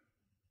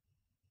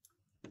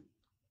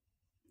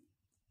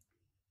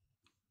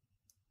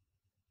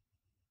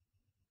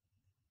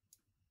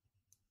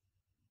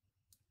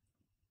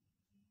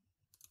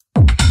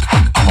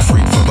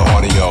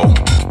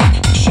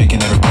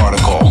 Shaking every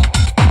particle.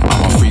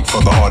 I'm a freak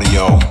for the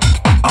audio.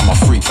 I'm a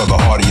freak for the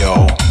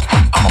audio.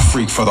 I'm a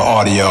freak for the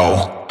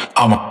audio.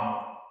 I'm a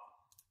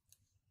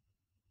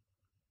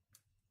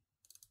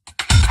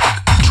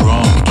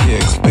drum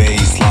kicks,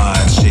 bass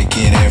lines,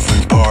 shaking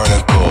every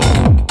particle.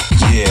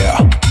 Yeah,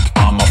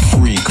 I'm a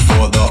freak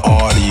for the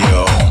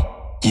audio.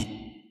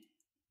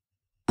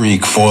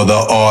 Freak for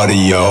the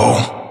audio.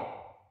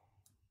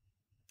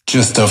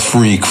 Just a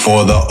freak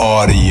for the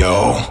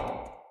audio.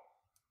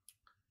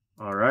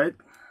 Alright.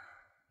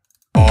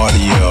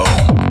 Audio,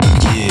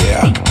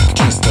 yeah,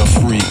 just a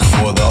freak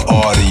for the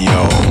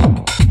audio.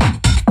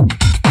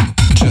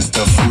 Just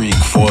a freak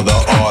for the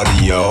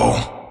audio.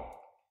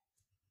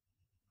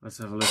 Let's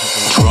have a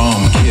listen to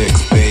drum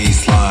kicks,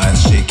 bass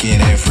lines,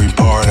 shaking every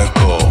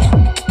particle.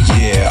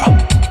 Yeah,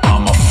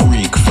 I'm a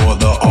freak for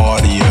the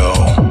audio.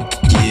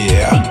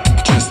 Yeah,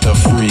 just a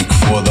freak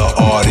for the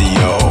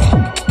audio.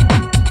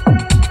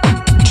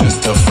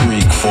 Just a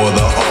freak for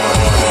the audio.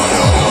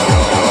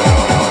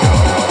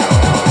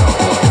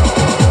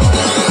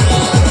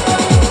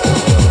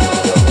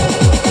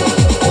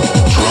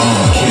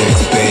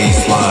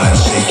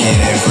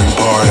 Every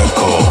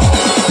particle,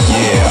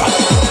 yeah,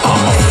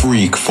 I'm a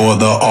freak for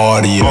the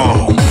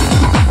audio.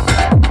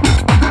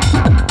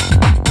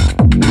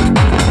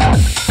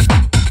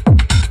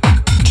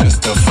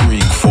 Just a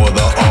freak for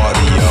the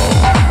audio.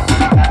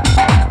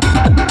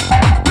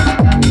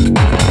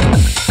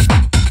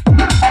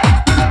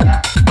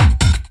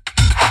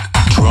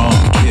 Drum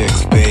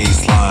kicks,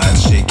 bass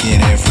lines,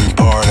 shaking every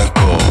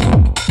particle.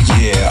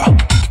 Yeah,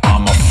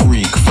 I'm a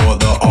freak for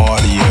the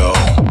audio.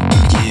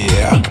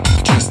 Yeah.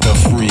 Just a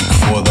freak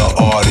for the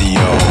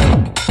audio.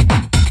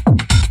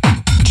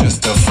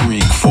 Just a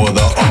freak for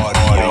the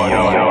audio.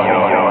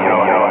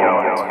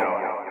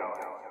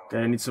 Okay,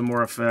 I need some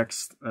more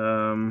effects.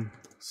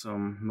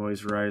 Some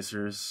noise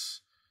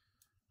risers.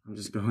 I'm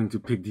just going to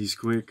pick these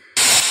quick.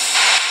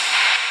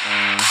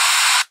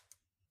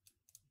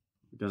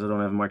 Because I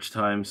don't have much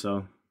time,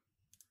 so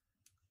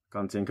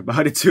can't think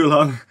about it too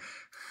long.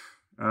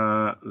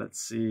 Let's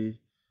see.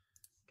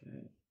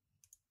 Okay.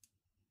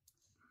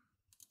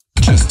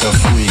 Just a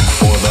freak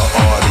for the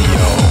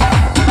audio.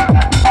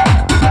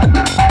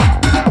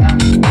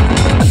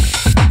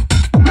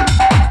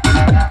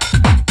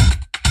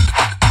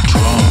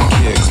 Drum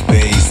kicks,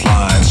 bass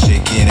lines,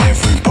 shaking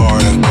every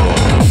particle.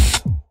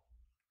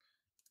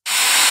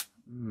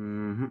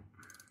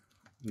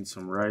 Need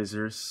some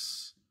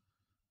risers.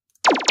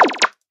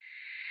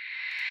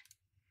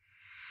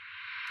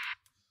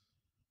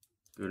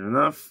 Good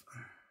enough.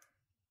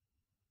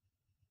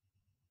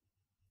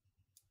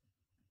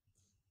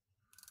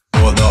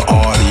 For the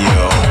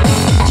audio,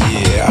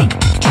 yeah,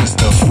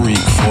 just a freak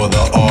for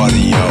the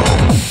audio.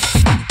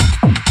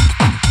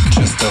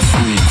 Just a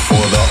freak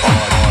for the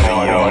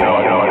audio.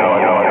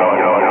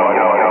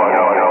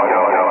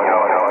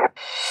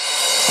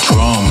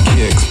 Drum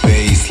kicks,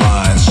 bass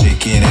lines,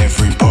 shaking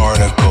every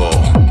particle.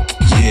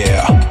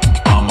 Yeah,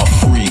 I'm a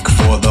freak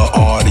for the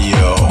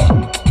audio.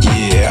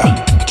 Yeah,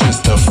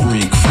 just a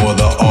freak for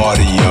the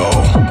audio.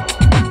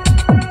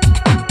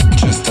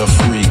 Just a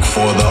freak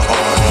for the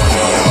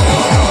audio.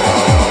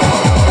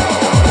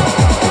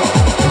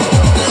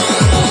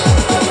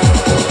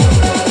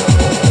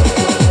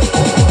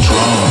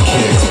 Drum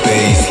kicks,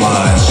 bass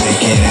lines,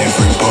 shaking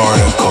every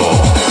particle.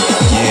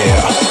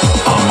 Yeah,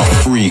 I'm a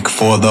freak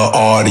for the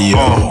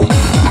audio.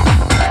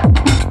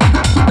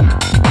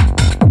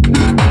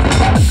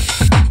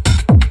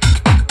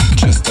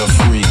 Just a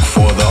freak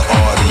for the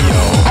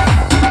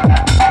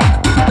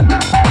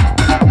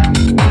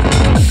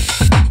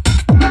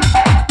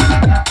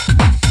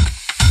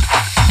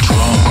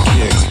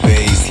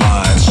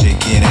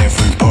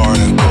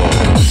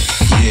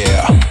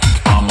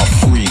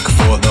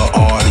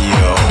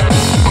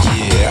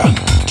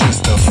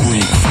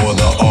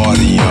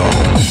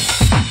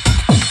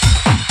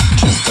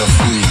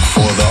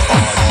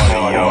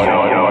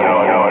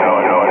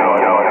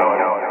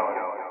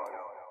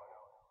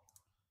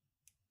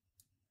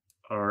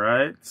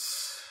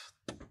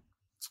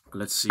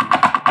let's see.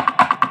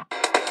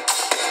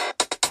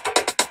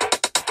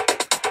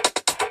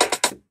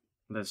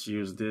 Let's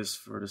use this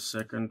for the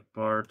second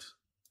part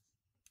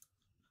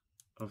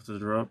of the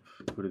drop.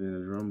 Put it in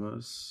the drum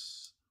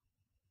bus.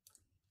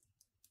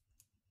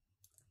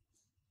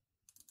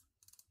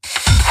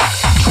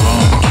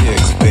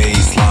 Kicks,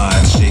 bass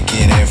line,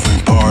 shaking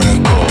every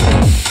particle.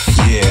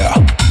 Yeah,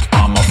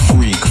 I'm a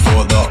freak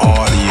for the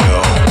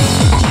audio.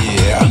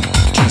 Yeah,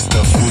 just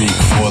a freak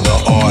for the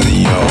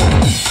audio.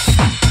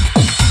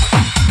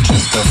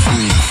 Just a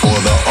freak for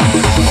the audio.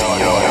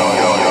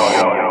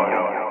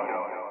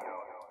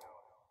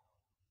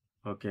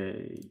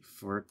 Okay,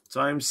 for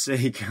time's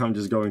sake, I'm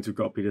just going to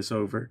copy this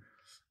over.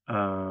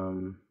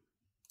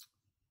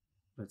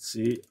 Let's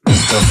see.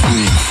 Just a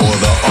freak for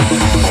the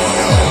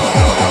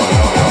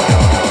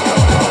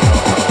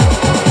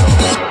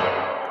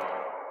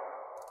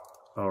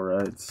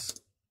Alright,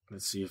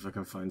 let's see if I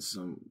can find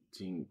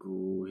something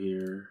cool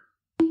here.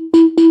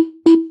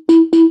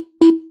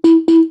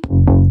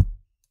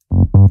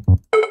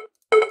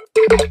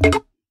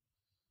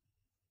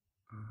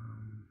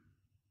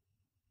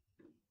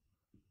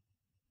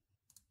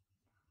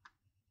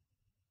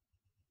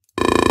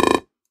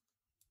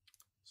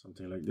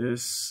 Something like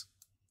this.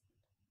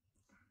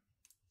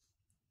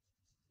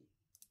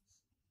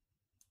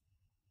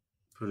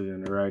 Put it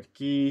in the right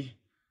key.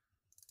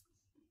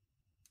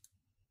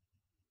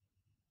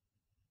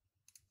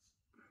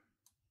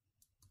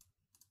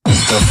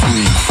 Just a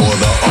freak for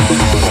the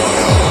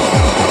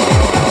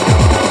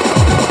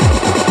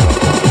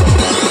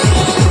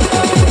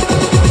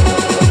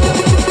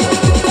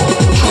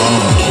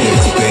drum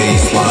kicks,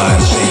 bass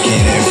line,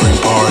 shaking every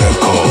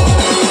particle.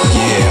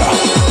 Yeah,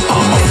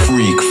 I'm a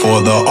freak for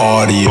the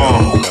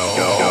audio.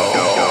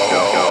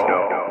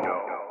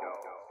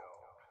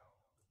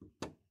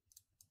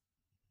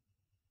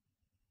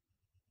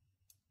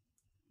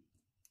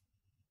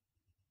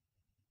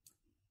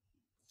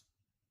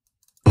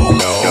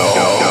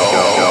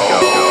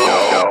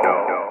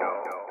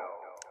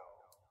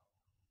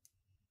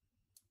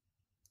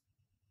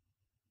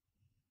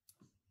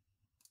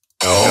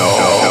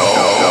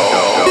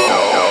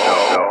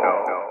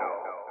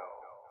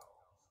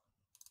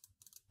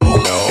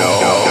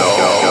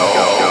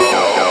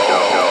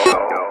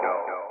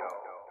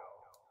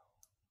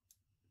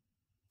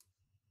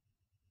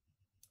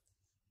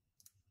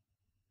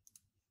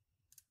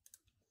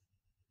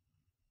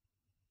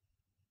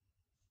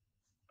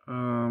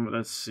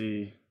 Let's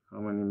see, how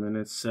many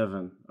minutes?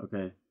 7.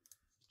 Okay,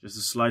 just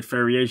a slight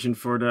variation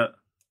for the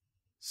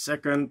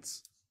second.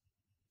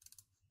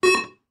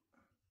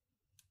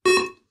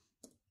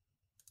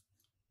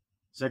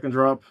 Second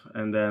drop,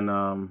 and then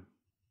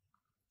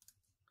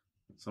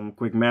some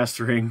quick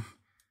mastering.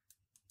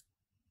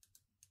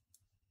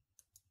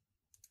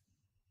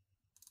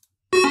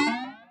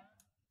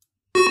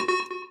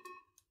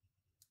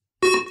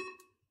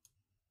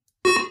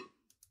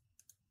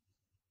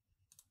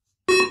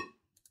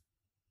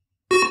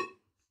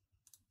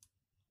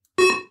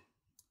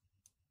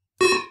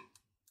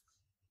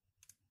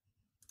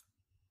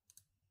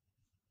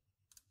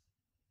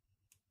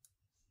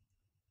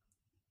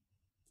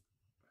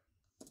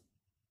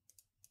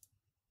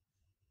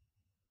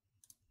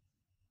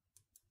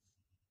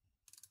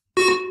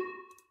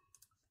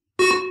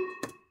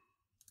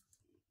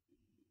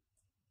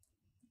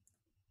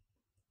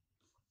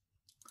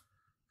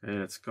 Okay,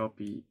 let's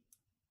copy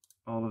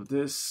all of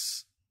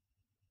this.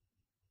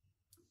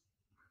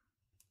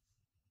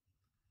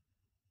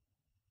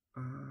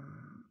 Let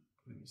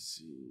me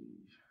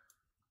see.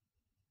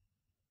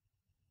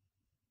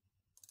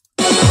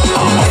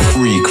 I'm a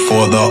freak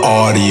for the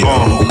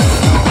audio.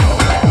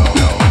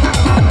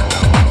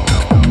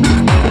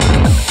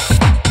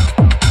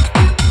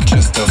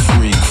 Just a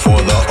freak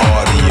for the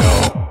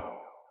audio.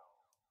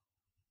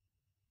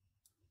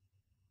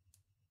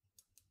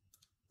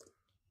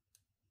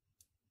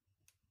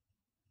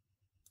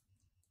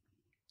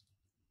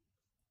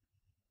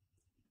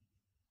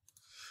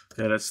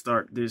 Okay, let's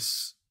start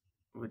this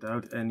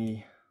without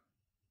any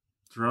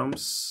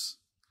drums.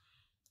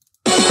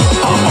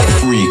 I'm a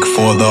freak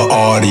for the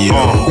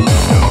audio.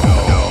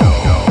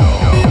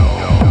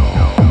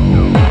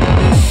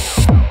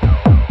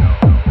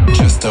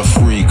 Just a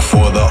freak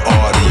for the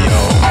audio.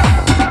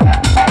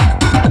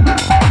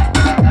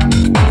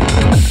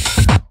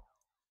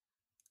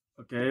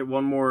 Okay,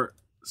 one more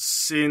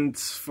synth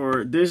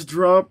for this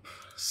drop.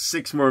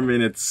 6 more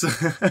minutes.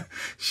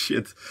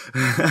 Shit.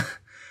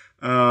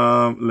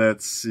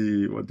 Let's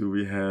see, what do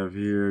we have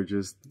here?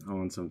 Just, I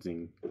want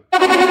something.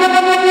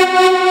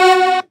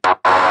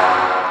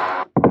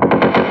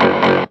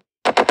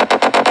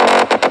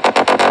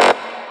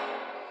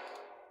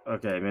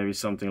 Okay, maybe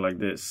something like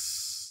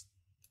this.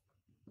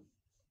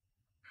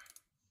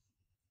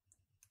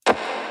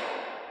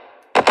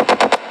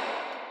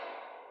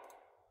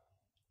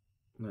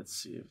 Let's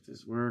see if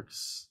this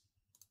works.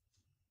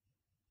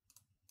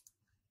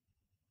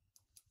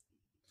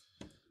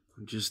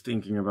 I'm just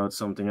thinking about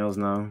something else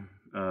now.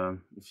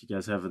 If you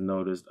guys haven't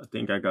noticed, I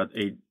think I got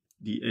 8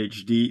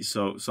 ADHD,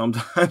 so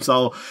sometimes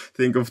I'll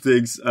think of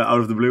things out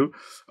of the blue.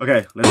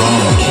 Okay, let's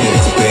drum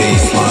kicks,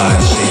 bass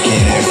line,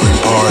 shaking every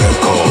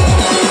particle.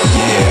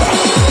 Yeah,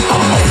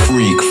 I'm a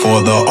freak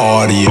for the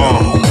audio.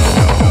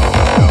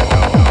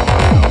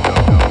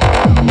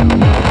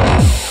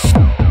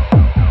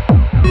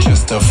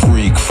 Just a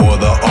freak for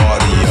the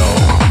audio.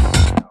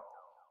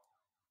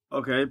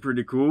 Okay,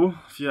 pretty cool,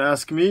 if you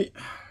ask me.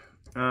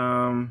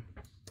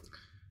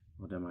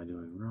 What am I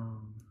doing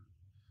wrong?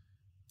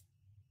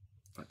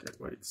 Okay,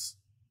 wait.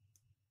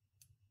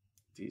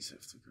 These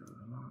have to go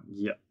along.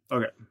 Yeah,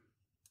 okay.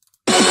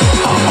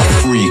 I'm a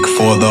freak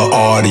for the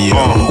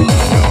audio.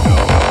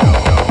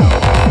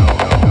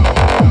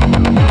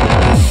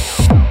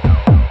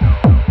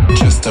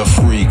 Just a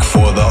freak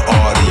for the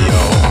audio.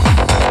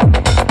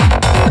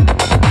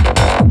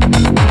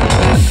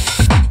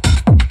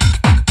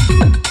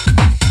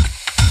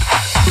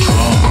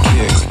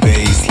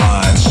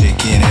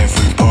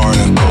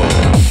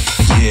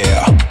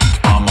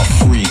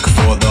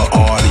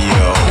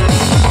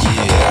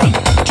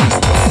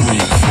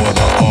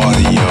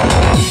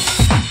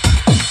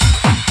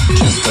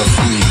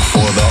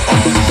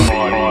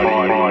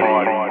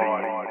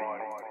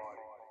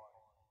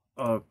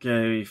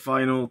 Okay,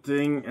 final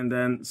thing, and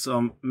then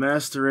some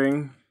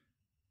mastering.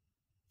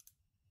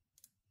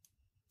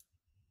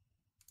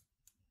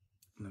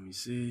 Let me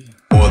see.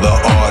 For the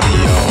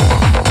audio.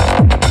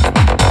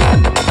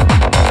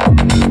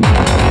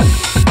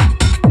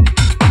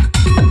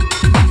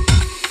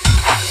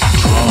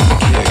 Drum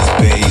kicks,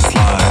 bass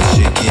line,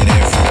 shaking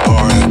every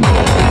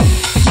particle.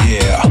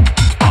 Yeah,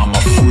 I'm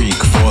a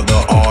freak for the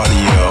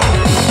audio.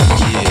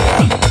 Yeah,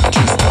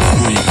 just a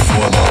freak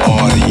for the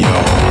audio.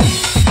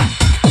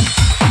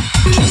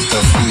 Just a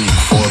freak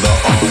for the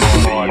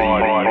audio.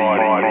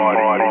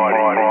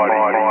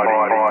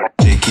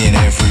 Taking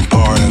every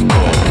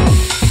particle.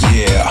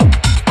 Yeah,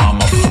 I'm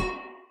a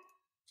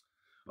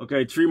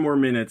Okay, 3 more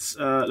minutes.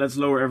 Let's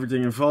lower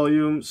everything in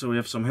volume so we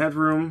have some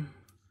headroom.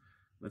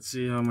 Let's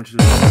see how much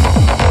this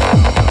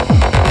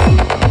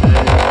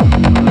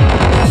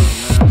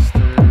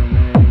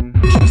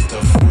Just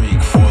a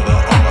freak for the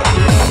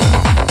audio.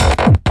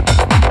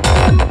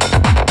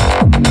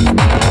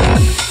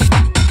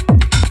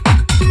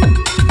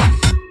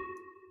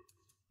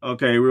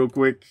 Okay, real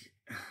quick.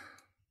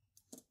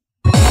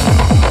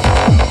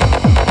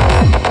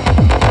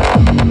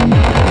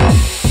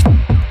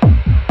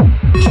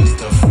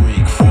 Just a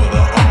freak for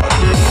the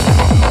audio.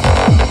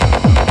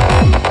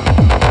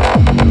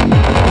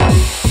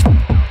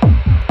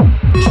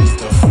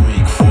 Just a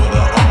freak for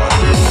the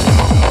audio.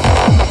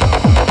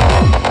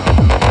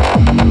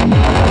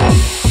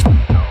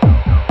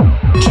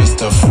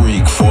 Just a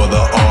freak for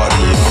the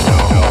audio.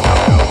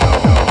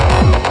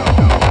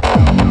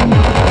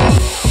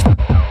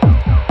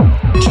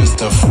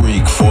 Just a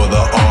freak for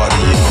the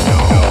audio.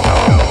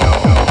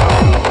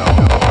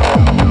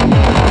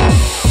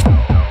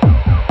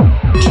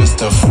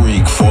 Just a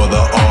freak for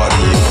the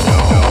audio.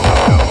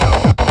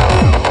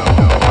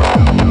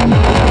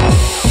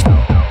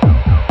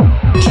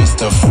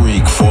 Just a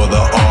freak for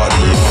the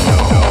audio.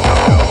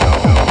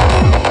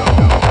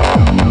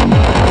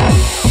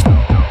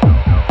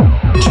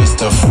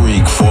 Just a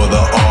freak for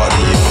the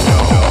audio.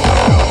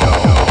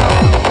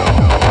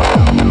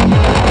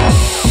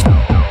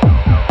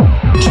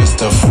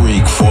 Just a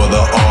freak for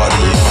the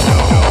audio.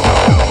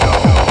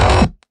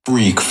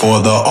 Freak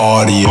for the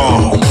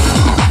audio.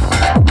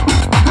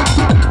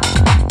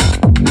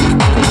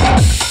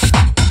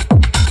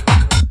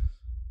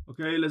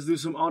 Okay, let's do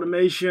some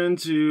automation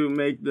to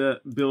make the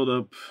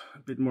build-up a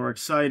bit more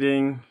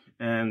exciting,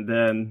 and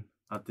then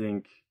I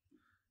think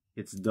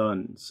it's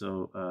done.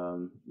 So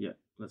yeah,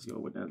 let's go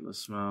with Endless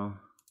Smile.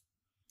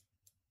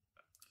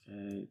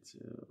 Okay,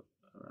 to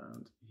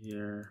around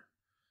here.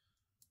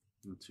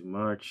 Not too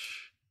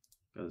much,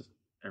 because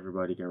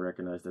everybody can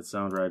recognize that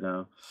sound right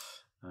now.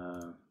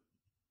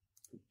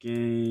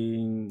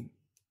 Gain,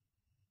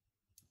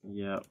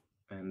 yeah,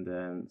 and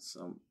then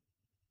some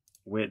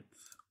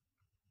width.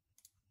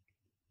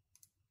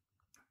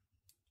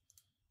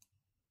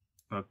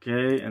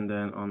 Okay, and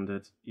then on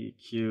that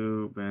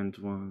EQ, band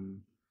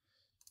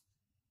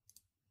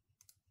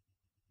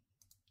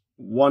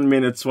 1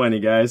 minute 20,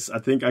 guys. I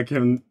think I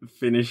can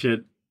finish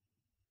it.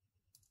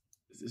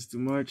 Is this too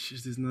much?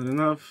 Is this not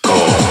enough?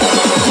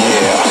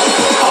 Yeah,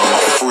 I'm a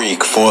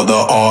freak for the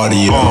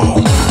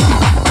audio.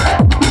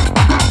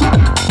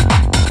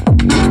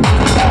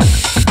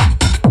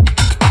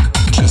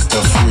 Just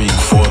a freak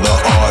for the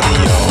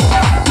audio.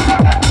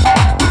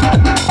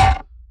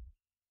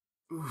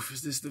 Oof,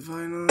 is this the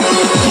final?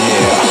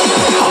 Yeah,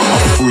 I'm a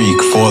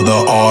freak for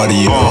the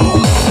audio.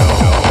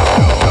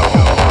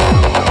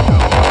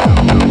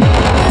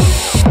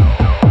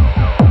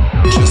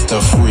 Just a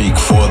freak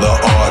for the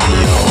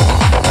audio.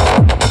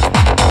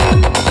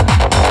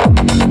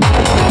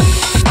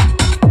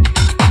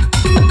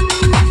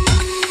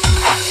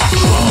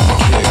 Drum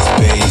kicks,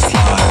 bass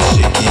line,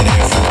 shaking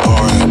every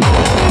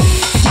particle.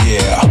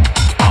 Yeah,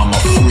 I'm a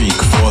freak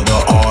for the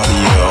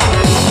audio.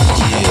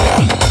 Yeah,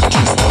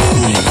 just a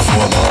freak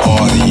for the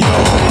audio.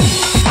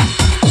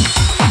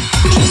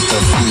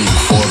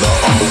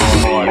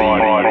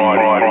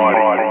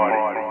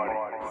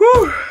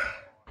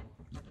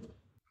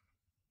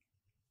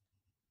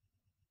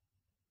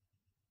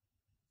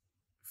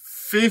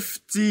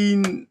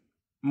 15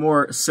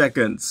 more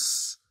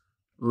seconds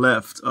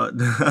left. I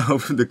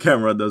hope the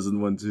camera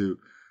doesn't want to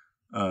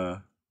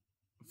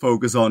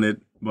focus on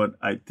it, but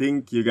I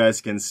think you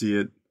guys can see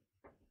it.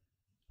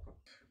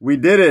 We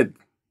did it!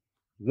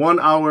 1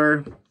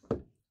 hour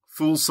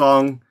full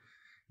song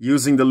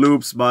using the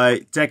loops by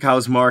Tech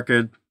House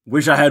Market.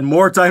 Wish I had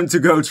more time to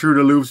go through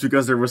the loops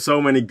because there were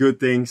so many good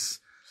things.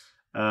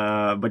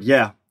 But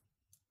yeah,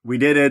 we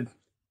did it.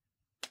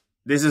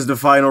 This is the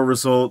final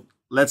result.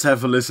 Let's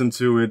have a listen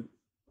to it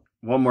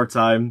one more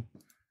time.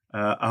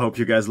 I hope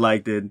you guys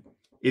liked it.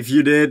 If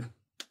you did,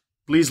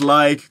 please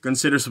like,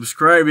 consider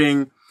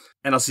subscribing,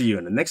 and I'll see you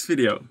in the next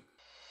video.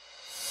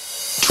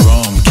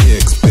 Drum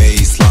kicks,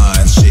 bass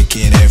lines,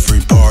 shaking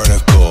every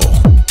particle.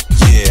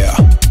 Yeah,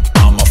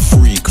 I'm a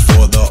freak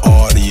for the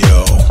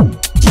audio.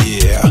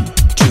 Yeah,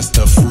 just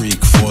a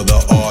freak for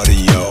the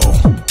audio.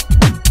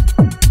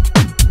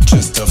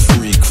 Just a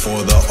freak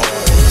for the audio.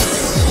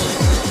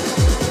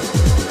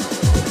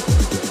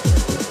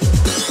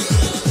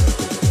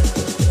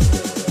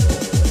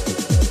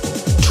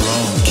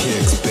 Drum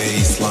kicks,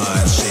 bass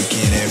lines,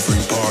 shaking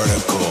every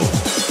particle.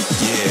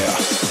 Yeah,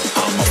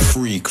 I'm a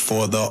freak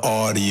for the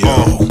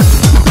audio.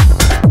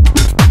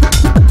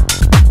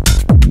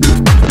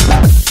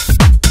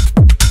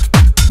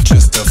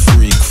 Just a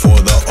freak for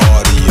the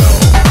audio.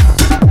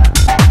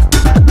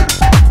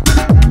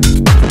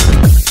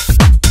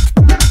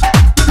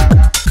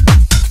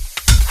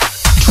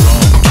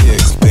 Drum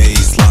kicks,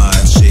 bass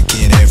lines,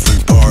 shaking every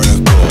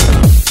particle.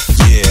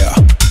 Yeah,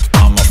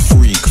 I'm a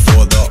freak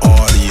for the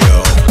audio.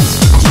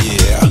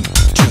 Yeah,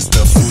 just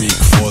a freak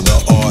for the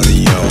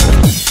audio.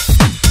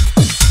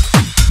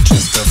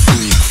 Just a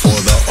freak for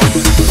the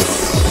audio.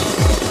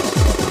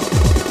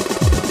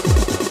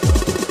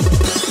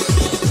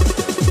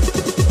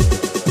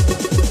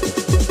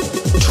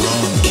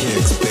 Drum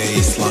kicks,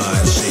 bass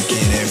lines,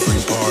 shaking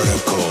every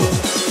particle.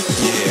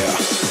 Yeah,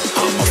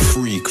 I'm a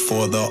freak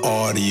for the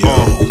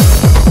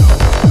audio.